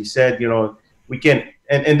delay? As you said, you know, we can,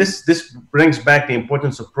 and this brings back the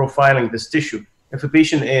importance of profiling this tissue. If a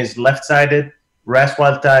patient is left-sided, RAS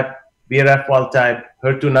wild type, BRAF wild type,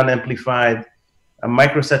 HER2 non-amplified, a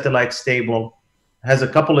microsatellite stable, has a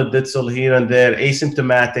couple of Ditzel here and there,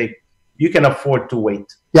 asymptomatic, you can afford to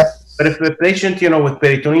wait. Yep. But if a patient, you know, with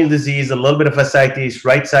peritoneal disease, a little bit of ascites,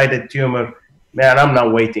 right-sided tumor, man, I'm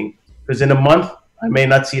not waiting, because in a month I may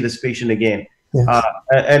not see this patient again. Yeah.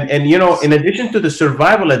 And you know, in addition to the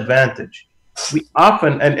survival advantage, we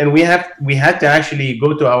often and we had to actually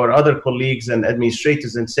go to our other colleagues and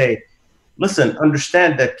administrators and say, listen,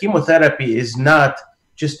 understand that chemotherapy is not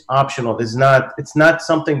just optional. It's not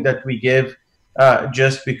something that we give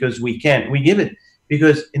just because we can. We give it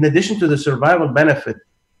because in addition to the survival benefit,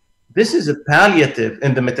 this is a palliative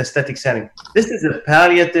in the metastatic setting. This is a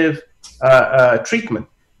palliative treatment.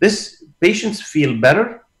 This patients feel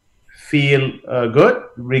better, feel good,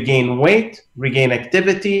 regain weight, regain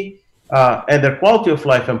activity, and their quality of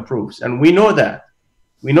life improves. And we know that.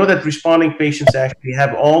 We know that responding patients actually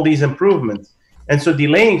have all these improvements. And so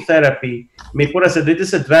delaying therapy may put us at a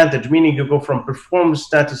disadvantage, meaning you go from performance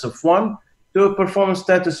status of 1 to a performance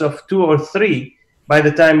status of 2 or 3. By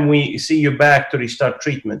the time we see you back to restart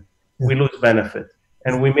treatment, we lose benefit.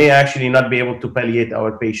 And we may actually not be able to palliate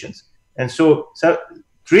our patients. And so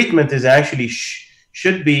treatment is actually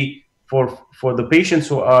should be for the patients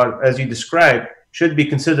who are, as you described, should be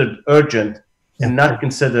considered urgent and not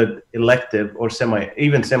considered elective or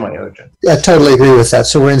even semi-urgent. I totally agree with that.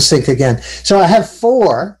 So we're in sync again. So I have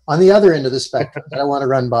 4 on the other end of the spectrum that I want to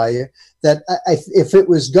run by you, that if it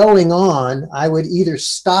was going on, I would either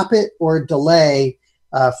stop it or delay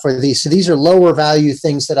for these. So these are lower value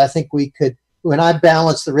things that I think we could, when I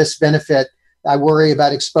balance the risk benefit, I worry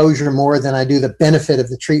about exposure more than I do the benefit of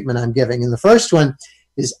the treatment I'm giving. And the first one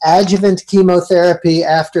is adjuvant chemotherapy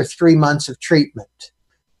after 3 months of treatment.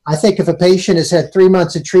 I think if a patient has had 3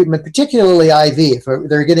 months of treatment, particularly IV, if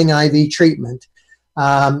they're getting IV treatment,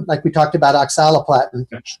 like we talked about oxaliplatin,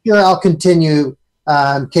 sure, I'll continue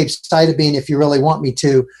capecitabine if you really want me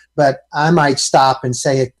to, but I might stop and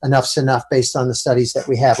say enough's enough based on the studies that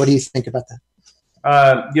we have. What do you think about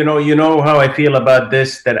that? You know how I feel about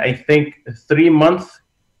this, that I think 3-month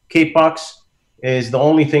Capox is the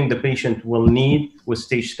only thing the patient will need with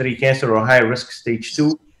stage 3 cancer or high risk stage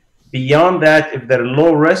 2. Beyond that, if they're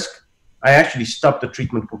low risk, I actually stop the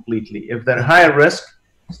treatment completely. If they're high risk,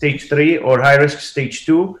 stage 3 or high risk stage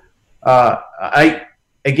 2, I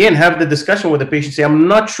again have the discussion with the patient, say, I'm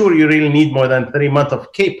not sure you really need more than 3 months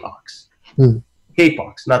of Capox.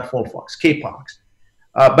 Capox, not FOLFOX, Capox.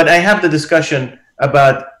 But I have the discussion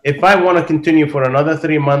about if I want to continue for another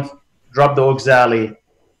 3 months, drop the oxali,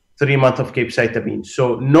 3 months of capecitabine.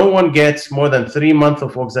 So no one gets more than 3 months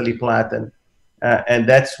of oxaliplatin. And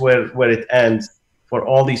that's where it ends for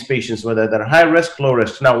all these patients, whether they're high risk, low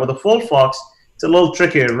risk. Now, with the FOLFOX, it's a little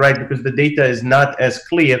trickier, right? Because the data is not as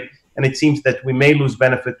clear, and it seems that we may lose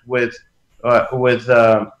benefit with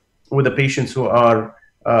the patients who are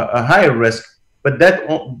a higher risk. But that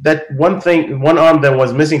one arm that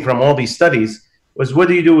was missing from all these studies was what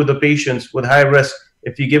do you do with the patients with high risk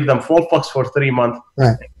if you give them FOLFOX for 3 months,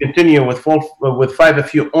 right, and continue with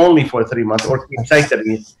 5-FU only for 3 months, or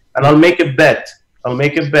capecitabine. And I'll make a bet,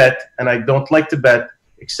 and I don't like to bet,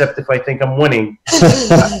 except if I think I'm winning.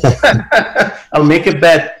 I'll make a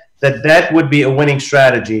bet that would be a winning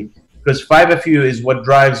strategy, because 5-FU is what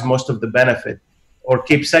drives most of the benefit, or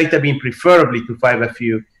capecitabine preferably to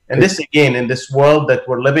 5-FU. And this, again, in this world that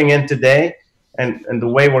we're living in today, and the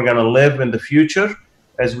way we're going to live in the future,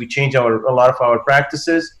 as we change a lot of our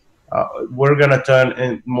practices, we're going to turn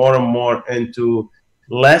in more and more into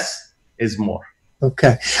less is more.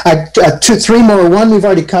 Okay. 3 more. One we've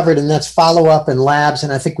already covered, and that's follow-up and labs.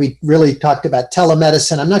 And I think we really talked about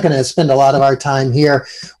telemedicine. I'm not going to spend a lot of our time here.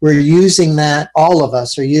 We're using that. All of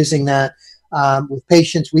us are using that with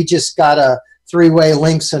patients. We just got a 3-way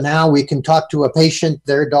link, so now we can talk to a patient,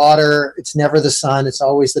 their daughter. It's never the son. It's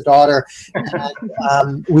always the daughter.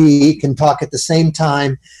 And, we can talk at the same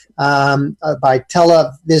time by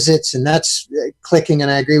televisits, and that's clicking,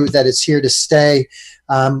 and I agree with that. It's here to stay.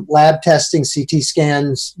 Lab testing, CT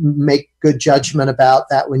scans, make good judgment about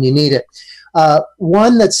that when you need it.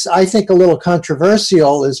 One that's, I think, a little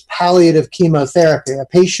controversial is palliative chemotherapy. A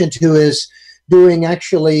patient who is doing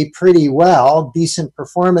actually pretty well, decent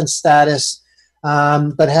performance status,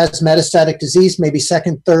 but has metastatic disease, maybe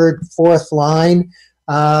 2nd, 3rd, 4th line.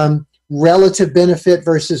 Relative benefit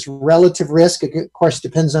versus relative risk, of course,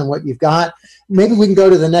 depends on what you've got. Maybe we can go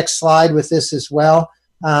to the next slide with this as well.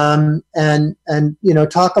 and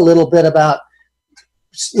talk a little bit about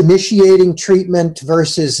initiating treatment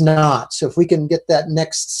versus not. So if we can get that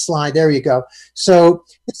next slide, there you go. So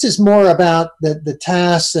this is more about the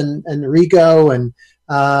TAS and Rego and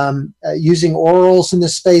using orals in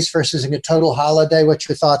this space versus a total holiday. What's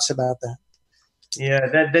your thoughts about that? Yeah,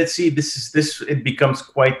 it becomes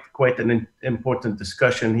quite an important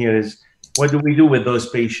discussion here. Is what do we do with those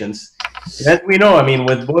patients? As we know, I mean,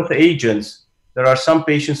 with both agents, there are some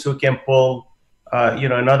patients who can pull,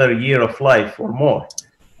 another year of life or more,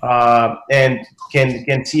 and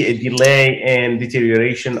can see a delay and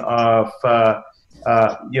deterioration of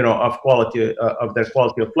of quality of their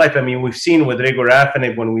quality of life. I mean, we've seen with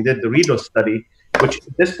regorafenib when we did the REDO study, which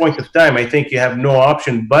at this point of time, I think you have no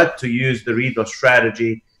option but to use the REDO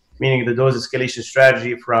strategy, meaning the dose escalation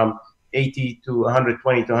strategy from 80 to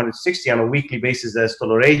 120 to 160 on a weekly basis as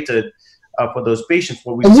tolerated for those patients.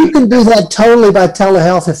 And you can do that totally by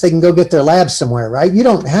telehealth if they can go get their labs somewhere, right? You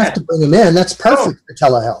don't have to bring them in. That's perfect for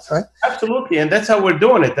telehealth, right? Absolutely, and that's how we're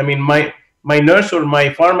doing it. I mean, my nurse or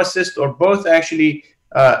my pharmacist or both actually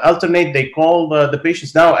alternate. They call the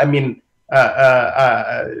patients now. I mean,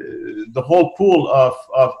 the whole pool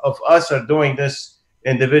of us are doing this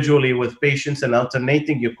individually with patients and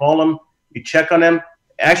alternating. You call them, you check on them.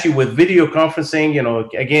 Actually, with video conferencing,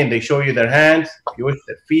 again, they show you their hands, you wish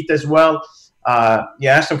their feet as well. You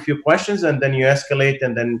ask them a few questions, and then you escalate,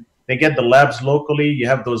 and then they get the labs locally. You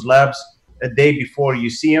have those labs a day before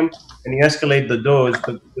you see them, and you escalate the dose.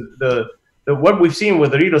 What we've seen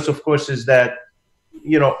with the REDOS, of course, is that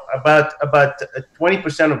about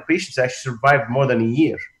 20% of patients actually survive more than a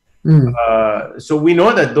year. So we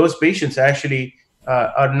know that those patients actually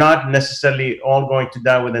are not necessarily all going to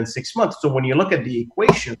die within 6 months. So when you look at the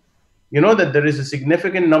equation, you know that there is a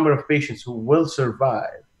significant number of patients who will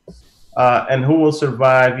survive, and who will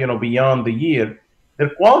survive, beyond the year.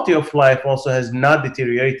 Their quality of life also has not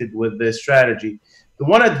deteriorated with this strategy. The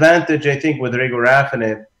one advantage, I think, with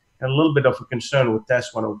regorafenib, and a little bit of a concern with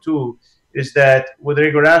TAS 102, is that with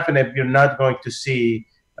regorafenib, you're not going to see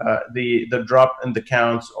the drop in the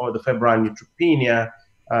counts or the febrile neutropenia,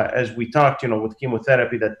 as we talked, with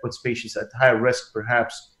chemotherapy that puts patients at high risk,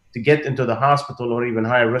 perhaps, to get into the hospital, or even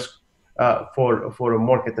high risk for a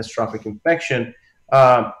more catastrophic infection.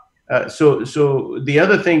 So the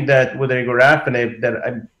other thing that with regorafenib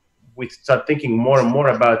that we start thinking more and more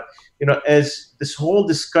about, as this whole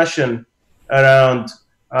discussion around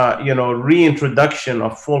reintroduction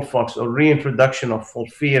of FOLFOX or reintroduction of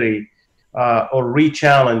FOLFIRI or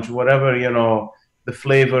re-challenge, whatever the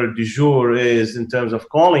flavor du jour is in terms of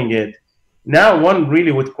calling it. Now one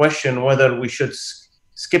really would question whether we should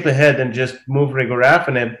skip ahead and just move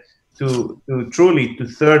regorafenib to truly to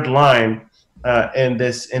third line in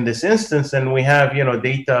this instance. And we have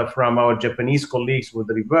data from our Japanese colleagues with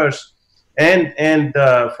the reverse, and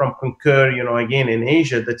from Concur, again in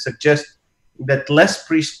Asia, that suggests that less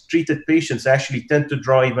pre-treated patients actually tend to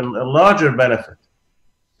draw even a larger benefit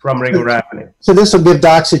from regorafenib. So this will give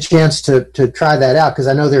docs a chance to try that out, because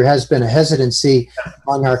I know there has been a hesitancy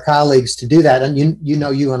among our colleagues to do that, and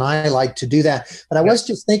you and I like to do that. But I was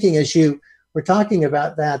just thinking, as you were talking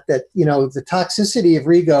about that the toxicity of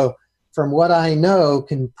Rego, from what I know,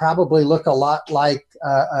 can probably look a lot like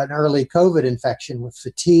an early COVID infection with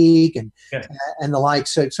fatigue and the like.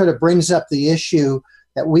 So it sort of brings up the issue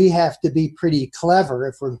that we have to be pretty clever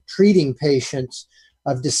if we're treating patients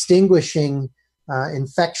of distinguishing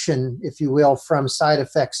infection, if you will, from side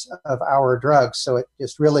effects of our drugs. So it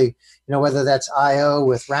just really, whether that's IO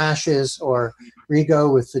with rashes or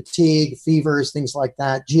Rego with fatigue, fevers, things like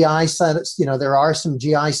that. GI side, there are some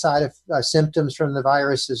GI side symptoms from the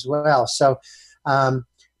virus as well. So,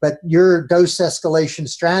 but your dose escalation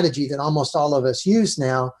strategy that almost all of us use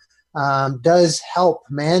now does help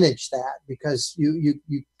manage that, because you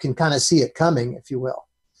can kind of see it coming, if you will.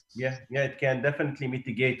 Yeah, it can definitely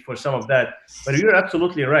mitigate for some of that. But you're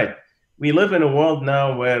absolutely right. We live in a world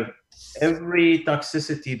now where every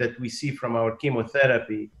toxicity that we see from our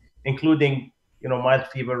chemotherapy, including mild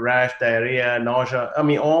fever, rash, diarrhea, nausea, I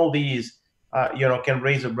mean, all these can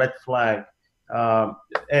raise a red flag,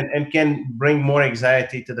 and can bring more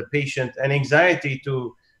anxiety to the patient and anxiety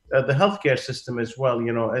to the healthcare system as well,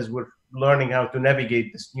 as we're learning how to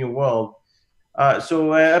navigate this new world.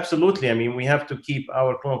 So absolutely, I mean, we have to keep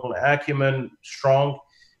our clinical acumen strong,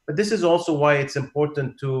 but this is also why it's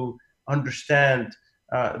important to understand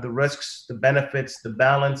the risks, the benefits, the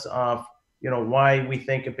balance of, why we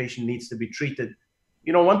think a patient needs to be treated.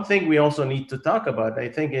 One thing we also need to talk about, I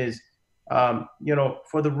think, is,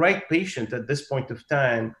 for the right patient at this point of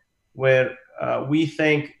time, where we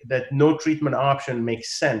think that no treatment option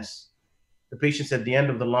makes sense, the patients at the end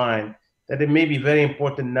of the line, that it may be very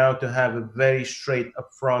important now to have a very straight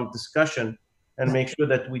upfront discussion and make sure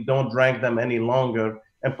that we don't drag them any longer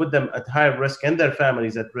and put them at higher risk and their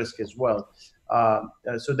families at risk as well.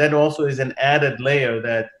 So that also is an added layer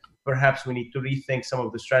that perhaps we need to rethink some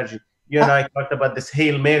of the strategy. You and I talked about this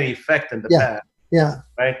Hail Mary effect in the past. Yeah.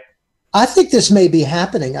 Right? I think this may be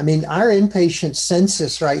happening. I mean, our inpatient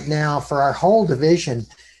census right now for our whole division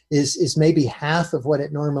is maybe half of what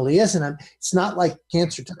it normally is. And it's not like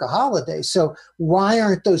cancer took a holiday. So why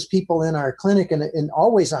aren't those people in our clinic? And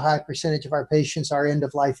always a high percentage of our patients are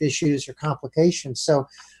end-of-life issues or complications. So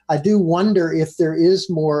I do wonder if there is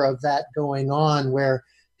more of that going on where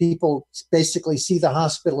people basically see the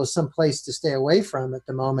hospital as some place to stay away from at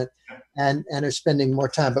the moment and are spending more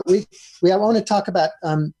time. But I want to talk about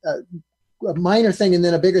a minor thing and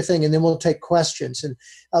then a bigger thing, and then we'll take questions. And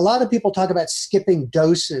a lot of people talk about skipping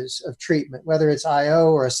doses of treatment, whether it's IO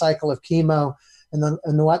or a cycle of chemo and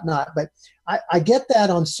whatnot. But I get that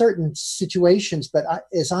on certain situations, but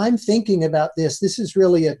as I'm thinking about this is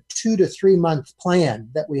really a 2 to 3 month plan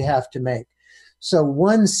that we have to make. So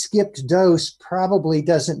one skipped dose probably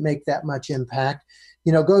doesn't make that much impact.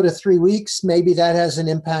 Go to 3 weeks, maybe that has an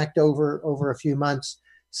impact over a few months.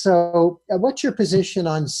 So what's your position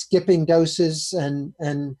on skipping doses and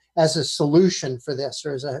as a solution for this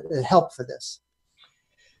or as a help for this?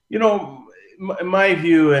 My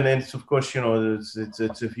view, and it's of course,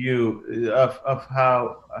 it's a view of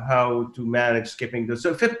how to manage skipping doses.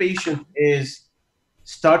 So if a patient is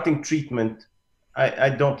starting treatment, I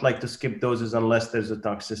don't like to skip doses unless there's a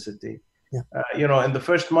toxicity. Yeah. In the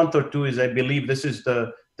first month or two I believe this is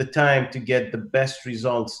the time to get the best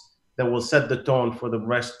results that will set the tone for the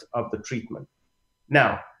rest of the treatment.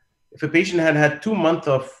 Now, if a patient had 2 months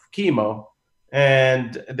of chemo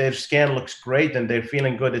and their scan looks great and they're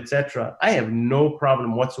feeling good, etc., I have no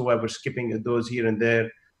problem whatsoever skipping a dose here and there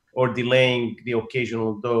or delaying the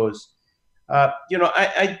occasional dose.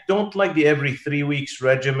 I don't like the every 3 weeks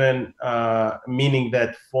regimen, meaning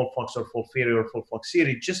that FOLFOX or FOLFIRI or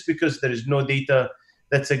FOLFOXIRI, just because there is no data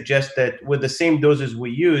that suggests that with the same doses we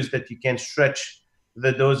use that you can stretch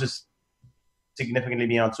the doses significantly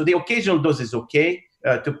beyond. So the occasional dose is okay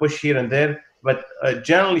to push here and there, but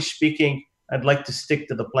generally speaking, I'd like to stick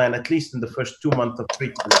to the plan, at least in the first 2 months of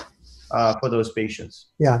treatment for those patients.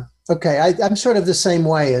 Yeah. Okay. I'm sort of the same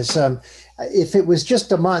way as if it was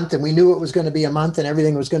just a month and we knew it was going to be a month and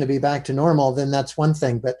everything was going to be back to normal, then that's one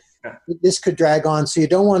thing. But this could drag on. So you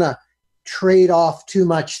don't want to trade off too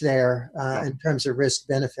much there in terms of risk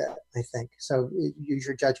benefit, I think. So use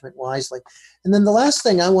your judgment wisely. And then the last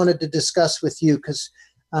thing I wanted to discuss with you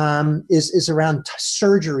is around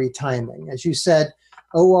surgery timing. As you said,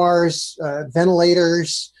 ORs,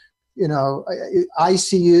 ventilators,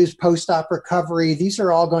 ICUs, post-op recovery, these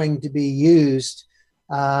are all going to be used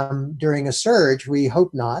during a surge. We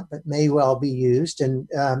hope not, but may well be used. And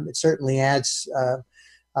it certainly adds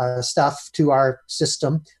stuff to our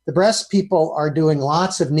system. The breast people are doing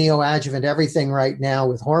lots of neoadjuvant everything right now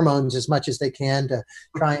with hormones as much as they can to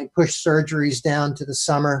try and push surgeries down to the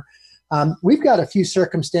summer. We've got a few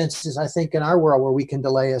circumstances, I think, in our world where we can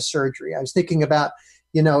delay a surgery. I was thinking about,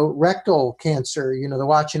 rectal cancer, the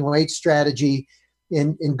watch and wait strategy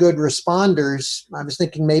in good responders. I was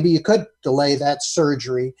thinking maybe you could delay that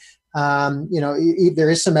surgery. There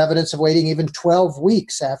is some evidence of waiting even 12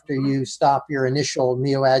 weeks after you stop your initial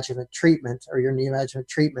neoadjuvant treatment or your neoadjuvant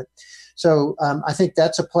treatment. So I think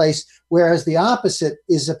that's a place, whereas the opposite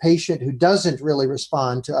is a patient who doesn't really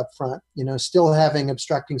respond to upfront, still having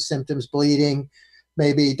obstructing symptoms, bleeding,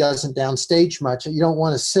 maybe doesn't downstage much. You don't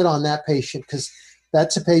want to sit on that patient because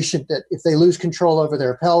that's a patient that if they lose control over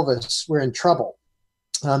their pelvis, we're in trouble.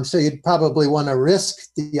 So you'd probably want to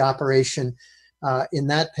risk the operation in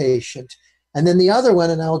that patient. And then the other one,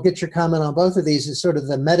 and I'll get your comment on both of these, is sort of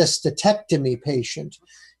the metastatectomy patient.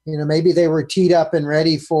 Maybe they were teed up and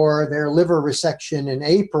ready for their liver resection in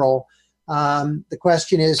April. The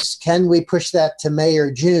question is, can we push that to May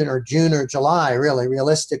or June or July, really,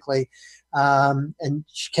 realistically? And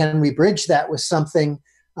can we bridge that with something?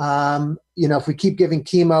 If we keep giving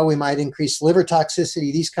chemo, we might increase liver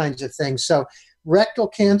toxicity, these kinds of things. So rectal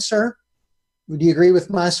cancer, would you agree with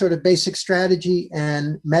my sort of basic strategy?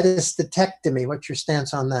 And metastatectomy, what's your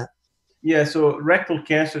stance on that? Yeah, so rectal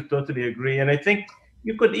cancer, totally agree. And I think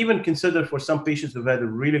you could even consider for some patients who've had a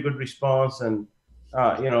really good response and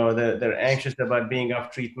they're anxious about being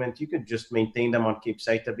off treatment, you could just maintain them on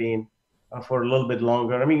capecitabine for a little bit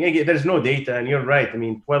longer. I mean, again, there's no data, and you're right. I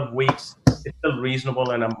mean, 12 weeks is still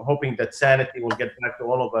reasonable, and I'm hoping that sanity will get back to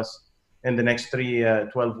all of us in the next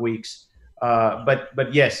 12 weeks.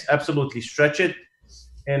 But yes, absolutely, stretch it.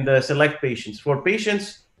 in the select patients. For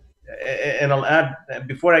patients, and I'll add,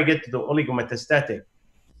 before I get to the oligometastatic,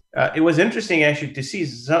 it was interesting actually to see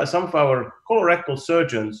some of our colorectal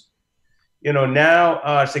surgeons, now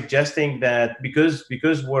are suggesting that because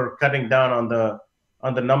we're cutting down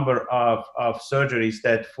on the number of surgeries,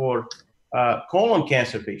 that for colon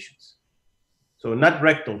cancer patients, so not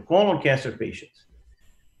rectal, colon cancer patients,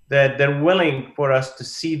 that they're willing for us to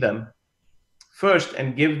see them first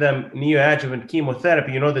and give them neoadjuvant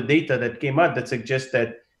chemotherapy. The data that came out that suggests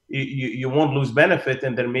that you won't lose benefit,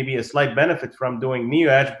 and there may be a slight benefit from doing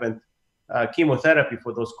neoadjuvant chemotherapy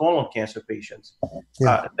for those colon cancer patients.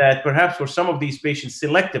 Yeah. That perhaps for some of these patients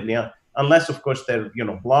selectively, unless of course they're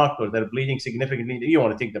blocked or they're bleeding significantly, you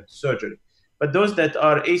want to take them to surgery. But those that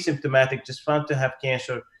are asymptomatic, just found to have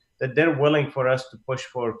cancer, that they're willing for us to push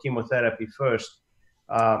for chemotherapy first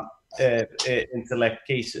in select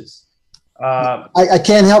cases. I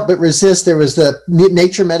can't help but resist. There was the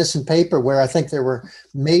Nature Medicine paper where I think there were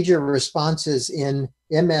major responses in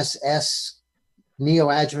MSS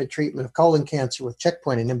neoadjuvant treatment of colon cancer with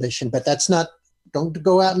checkpoint inhibition, but that's not, don't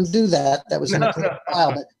go out and do that. That was in a clinical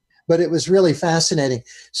trial, but it was really fascinating.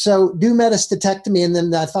 So do metastectomy, and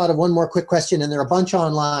then I thought of one more quick question, and there are a bunch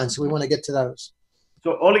online, so we want to get to those.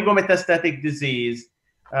 So oligometastatic disease,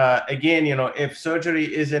 again, if surgery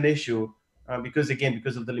is an issue, because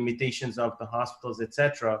of the limitations of the hospitals,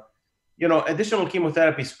 etc., additional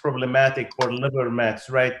chemotherapy is problematic for liver mets,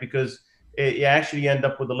 right? Because you actually end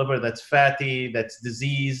up with a liver that's fatty, that's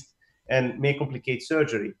diseased, and may complicate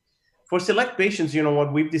surgery. For select patients,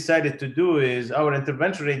 what we've decided to do is our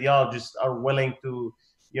interventional radiologists are willing to,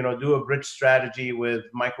 do a bridge strategy with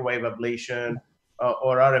microwave ablation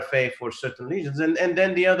or RFA for certain lesions. And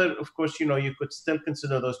then the other, of course, you could still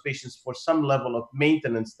consider those patients for some level of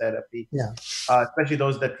maintenance therapy, especially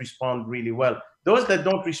those that respond really well. Those that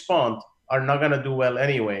don't respond are not going to do well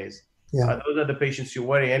anyways. Those are the patients you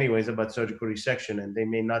worry anyways about surgical resection, and they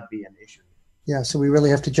may not be an issue. Yeah, so we really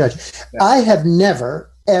have to judge. I have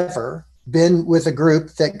never, ever been with a group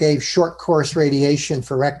that gave short course radiation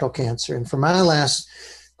for rectal cancer. And for my last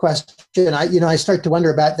question, I start to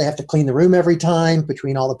wonder about, they have to clean the room every time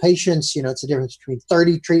between all the patients. It's a difference between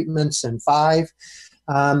 30 treatments and 5.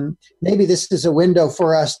 Maybe this is a window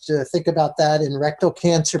for us to think about that in rectal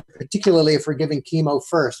cancer, particularly if we're giving chemo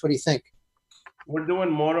first. What do you think? We're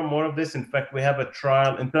doing more and more of this. In fact, we have a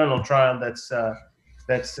internal trial that's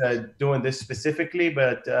doing this specifically.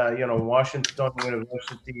 But Washington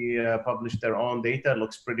University published their own data. It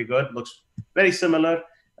looks pretty good. It looks very similar.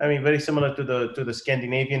 Very similar to the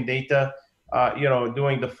Scandinavian data.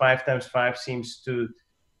 Doing the 5x5 seems to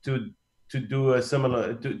do a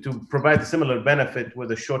similar to provide a similar benefit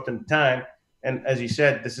with a shortened time. And as you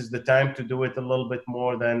said, this is the time to do it a little bit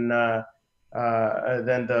more than the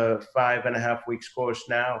 5.5 weeks course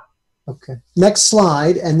now. Okay. Next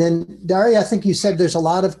slide. And then Daria, I think you said there's a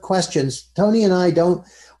lot of questions. Tony and I don't.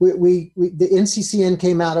 The NCCN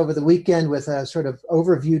came out over the weekend with a sort of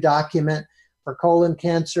overview document for colon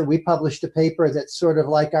cancer. We published a paper that's sort of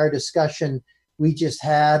like our discussion we just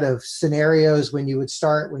had of scenarios when you would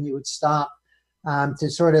start, when you would stop, to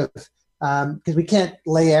sort of, because we can't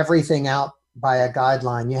lay everything out by a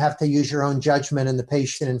guideline. You have to use your own judgment and the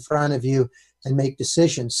patient in front of you and make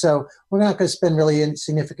decisions. So we're not going to spend really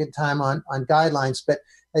significant time on guidelines. But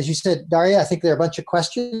as you said, Daria, I think there are a bunch of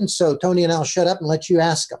questions. So Tony and I'll shut up and let you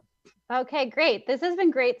ask them. Okay, great. This has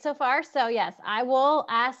been great so far. So yes, I will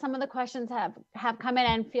ask some of the questions have come in,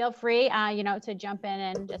 and feel free, to jump in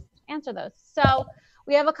and just answer those. So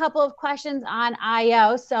we have a couple of questions on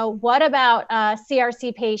IO. So what about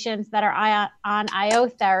CRC patients that are on IO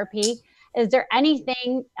therapy? Is there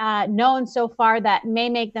anything known so far that may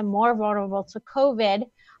make them more vulnerable to COVID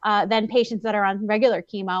than patients that are on regular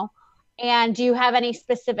chemo? And do you have any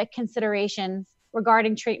specific considerations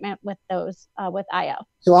regarding treatment with those with IO?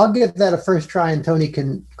 So I'll give that a first try, and Tony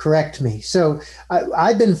can correct me. So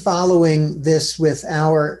I've been following this with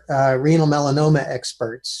our renal melanoma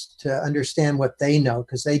experts to understand what they know,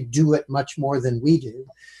 because they do it much more than we do.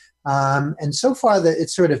 And so far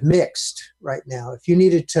it's sort of mixed right now. If you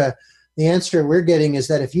needed to, the answer we're getting is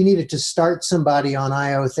that if you needed to start somebody on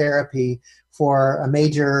IO therapy for a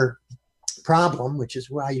major problem, which is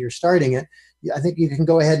why you're starting it, I think you can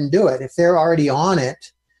go ahead and do it. If they're already on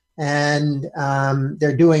it and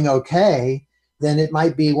they're doing okay, then it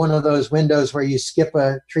might be one of those windows where you skip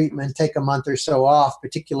a treatment, take a month or so off,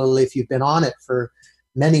 particularly if you've been on it for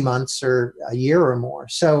many months or a year or more.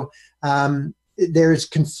 So there's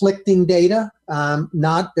conflicting data.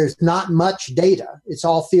 There's not much data. It's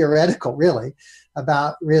all theoretical, really,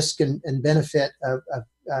 about risk and benefit of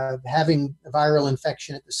having a viral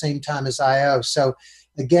infection at the same time as IO. So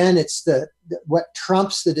again, it's what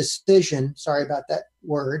trumps the decision, sorry about that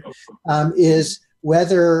word, is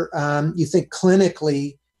whether you think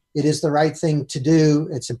clinically it is the right thing to do,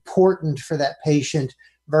 it's important for that patient,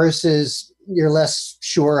 versus you're less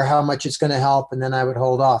sure how much it's going to help, and then I would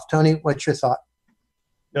hold off. Tony, what's your thought?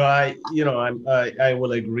 No, I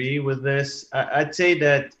will agree with this. I'd say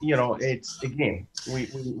that, it's, again,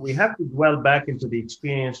 we have to dwell back into the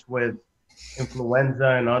experience with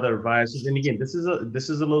influenza and other viruses. And again, this is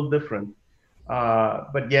a little different.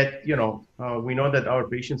 But yet, we know that our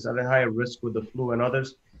patients are at higher risk with the flu and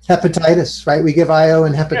others. Hepatitis, right? We give IO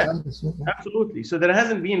and hepatitis. Yeah, absolutely. So there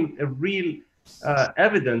hasn't been a real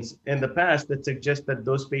evidence in the past that suggests that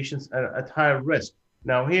those patients are at higher risk.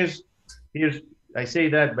 Now, here's I say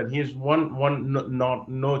that, but here's one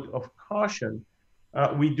note of caution.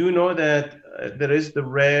 We do know that there is the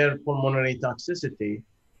rare pulmonary toxicity,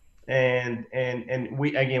 and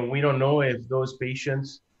we don't know if those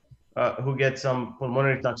patients who get some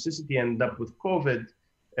pulmonary toxicity end up with COVID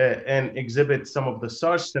and exhibit some of the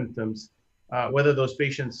SARS symptoms, whether those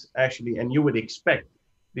patients actually, and you would expect,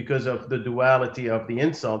 because of the duality of the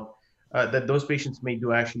insult, that those patients may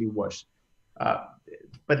do actually worse.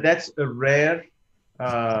 But that's a rare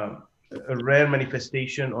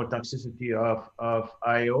manifestation or toxicity of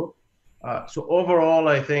IO. So overall,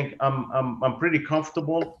 I think I'm pretty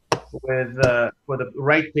comfortable with for the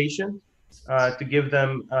right patient to give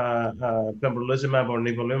them pembrolizumab or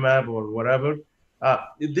nivolumab or whatever.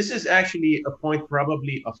 This is actually a point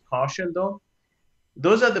probably of caution, though.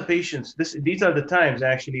 Those are the patients. These are the times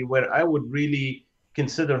actually where I would really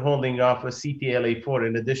consider holding off a CTLA-4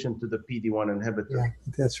 in addition to the PD-1 inhibitor. Yeah,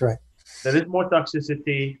 that's right. There is more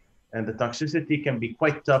toxicity, and the toxicity can be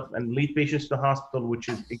quite tough and lead patients to hospital, which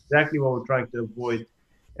is exactly what we're trying to avoid.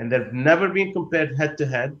 And they've never been compared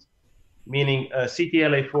head-to-head, meaning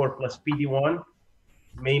CTLA-4 plus PD-1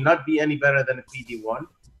 may not be any better than a PD-1.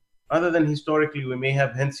 Other than historically, we may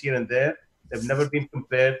have hints here and there. They've never been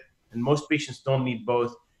compared, and most patients don't need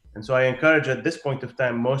both. And so I encourage at this point of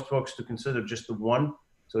time, most folks to consider just the one,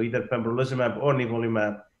 so either pembrolizumab or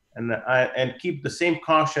nivolumab, and keep the same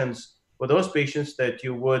cautions for those patients that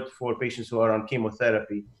you would for patients who are on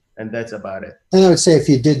chemotherapy, and that's about it. And I would say if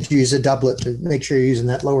you did use a doublet, to make sure you're using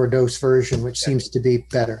that lower dose version, which seems to be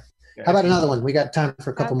better. Yeah. How about another one? We got time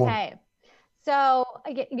for a couple more. Okay. So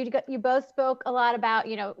you both spoke a lot about,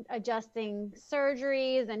 adjusting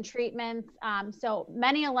surgeries and treatments. So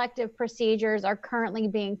many elective procedures are currently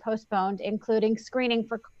being postponed, including screening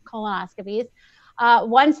for colonoscopies.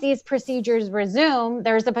 Once these procedures resume,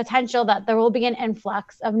 there's a potential that there will be an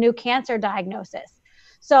influx of new cancer diagnosis.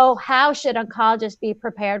 So how should oncologists be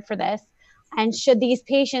prepared for this? And should these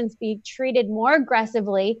patients be treated more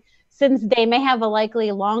aggressively, since they may have a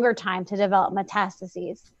likely longer time to develop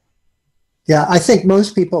metastases? Yeah, I think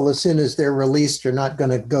most people, as soon as they're released, are not going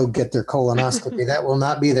to go get their colonoscopy. That will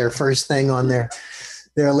not be their first thing on their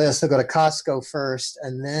list. They'll go to Costco first,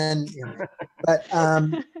 and then, but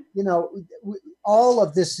all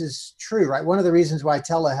of this is true, right? One of the reasons why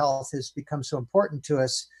telehealth has become so important to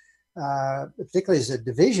us, particularly as a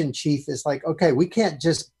division chief, is like, okay, we can't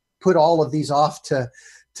just put all of these off to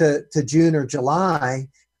June or July,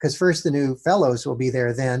 because first the new fellows will be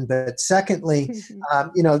there then, but secondly,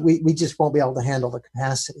 we just won't be able to handle the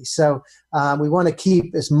capacity. So we want to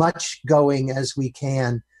keep as much going as we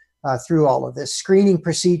can through all of this. Screening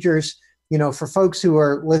procedures, for folks who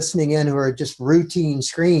are listening in who are just routine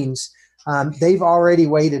screens, they've already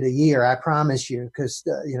waited a year, I promise you, because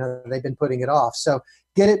they've been putting it off. So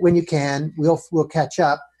get it when you can. We'll catch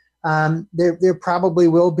up. There probably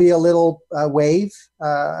will be a little wave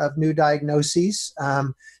of new diagnoses,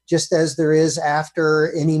 just as there is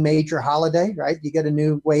after any major holiday, right? You get a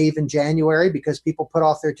new wave in January because people put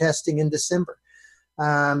off their testing in December.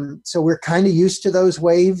 So we're kind of used to those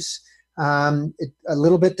waves. It a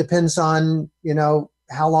little bit depends on,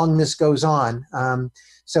 how long this goes on.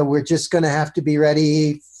 So we're just going to have to be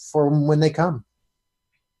ready for when they come.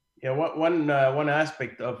 Yeah, one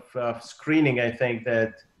aspect of screening, I think,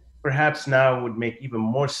 that perhaps now would make even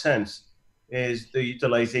more sense is the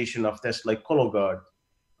utilization of tests like Cologuard.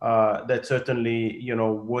 That certainly,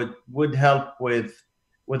 would help with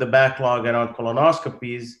the backlog around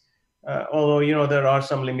colonoscopies. Although, there are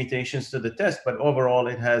some limitations to the test, but overall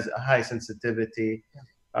it has a high sensitivity.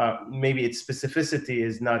 Maybe its specificity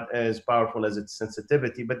is not as powerful as its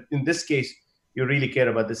sensitivity, but in this case, you really care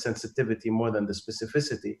about the sensitivity more than the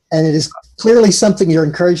specificity. And it is clearly something you're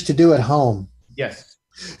encouraged to do at home. Yes.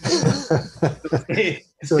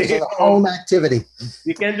 So it's a home activity.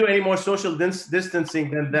 You can't do any more social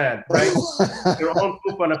distancing than that, right? Your own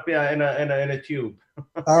poop on in a tube.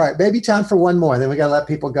 All right, maybe time for one more. Then we got to let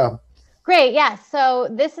people go. Great. Yes. So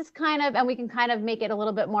this is kind of, and we can kind of make it a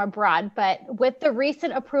little bit more broad, but with the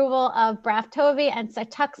recent approval of Braftovi and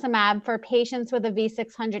cetuximab for patients with a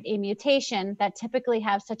V600E mutation that typically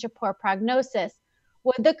have such a poor prognosis,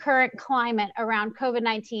 would the current climate around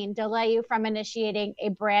COVID-19 delay you from initiating a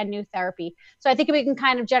brand new therapy? So I think we can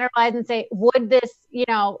kind of generalize and say, would this,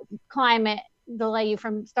 climate delay you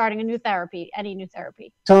from starting a new therapy, any new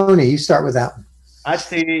therapy? Tony, you start with that one. I'd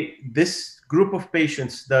say this group of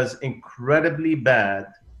patients does incredibly bad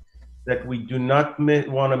that we do not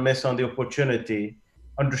want to miss on the opportunity,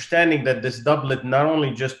 understanding that this doublet not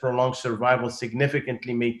only just prolongs survival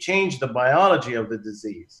significantly, may change the biology of the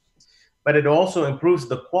disease, but it also improves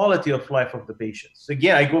the quality of life of the patients. So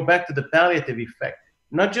again, I go back to the palliative effect,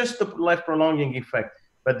 not just the life-prolonging effect,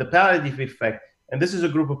 but the palliative effect. And this is a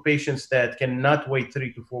group of patients that cannot wait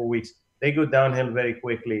 3 to 4 weeks. They go downhill very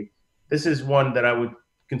quickly. This is one that I would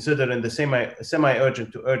consider in the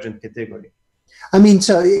semi-urgent to urgent category. I mean,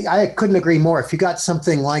 so I couldn't agree more. If you got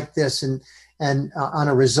something like this and on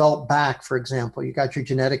a result back, for example, you got your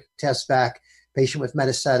genetic test back, patient with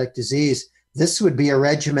metastatic disease, this would be a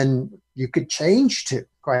regimen you could change to,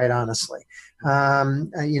 quite honestly,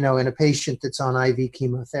 in a patient that's on IV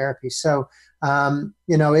chemotherapy. So,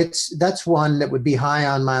 that's one that would be high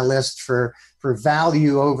on my list for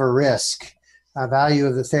value over risk. Value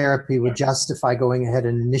of the therapy would justify going ahead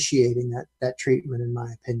and initiating that treatment, in my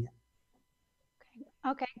opinion.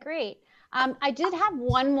 Okay, great. I did have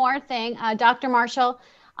one more thing, Dr. Marshall.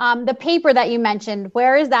 The paper that you mentioned,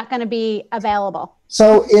 where is that going to be available?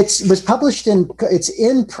 So it was published it's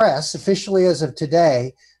in press officially as of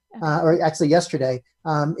today, or actually yesterday,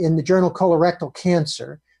 in the journal Colorectal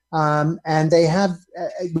Cancer. And they have,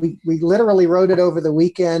 we literally wrote it over the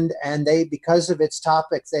weekend, and because of its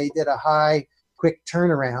topic, they did a high, quick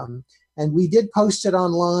turnaround. And we did post it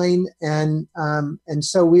online, and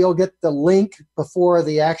so we'll get the link before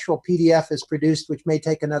the actual PDF is produced, which may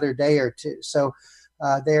take another day or two. So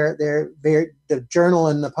the journal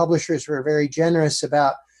and the publishers were very generous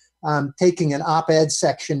about taking an op-ed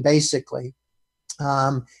section, basically,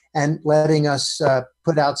 and letting us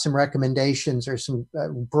put out some recommendations or some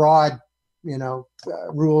broad,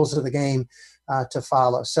 rules of the game to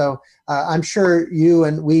follow. So I'm sure you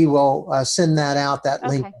and we will send that out, that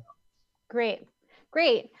link. Great.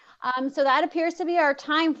 So that appears to be our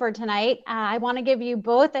time for tonight. I want to give you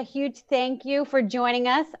both a huge thank you for joining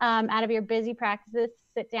us out of your busy practices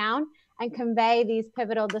to sit down and convey these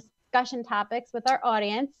pivotal discussion topics with our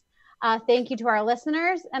audience. Thank you to our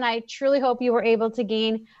listeners, and I truly hope you were able to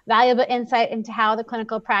gain valuable insight into how the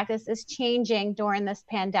clinical practice is changing during this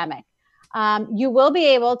pandemic. You will be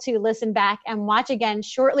able to listen back and watch again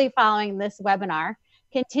shortly following this webinar.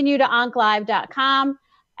 Continue to OncLive.com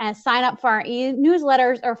and sign up for our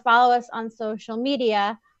e-newsletters or follow us on social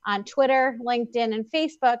media on Twitter, LinkedIn, and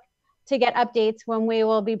Facebook to get updates when we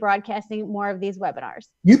will be broadcasting more of these webinars.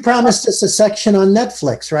 You promised us a section on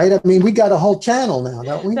Netflix, right? I mean, we got a whole channel now,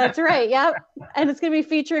 don't we? That's right. Yep. And it's going to be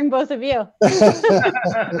featuring both of you.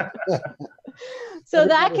 So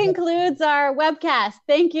that concludes our webcast.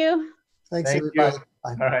 Thank you. Thanks, everybody.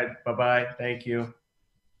 Bye. All right. Bye-bye. Thank you.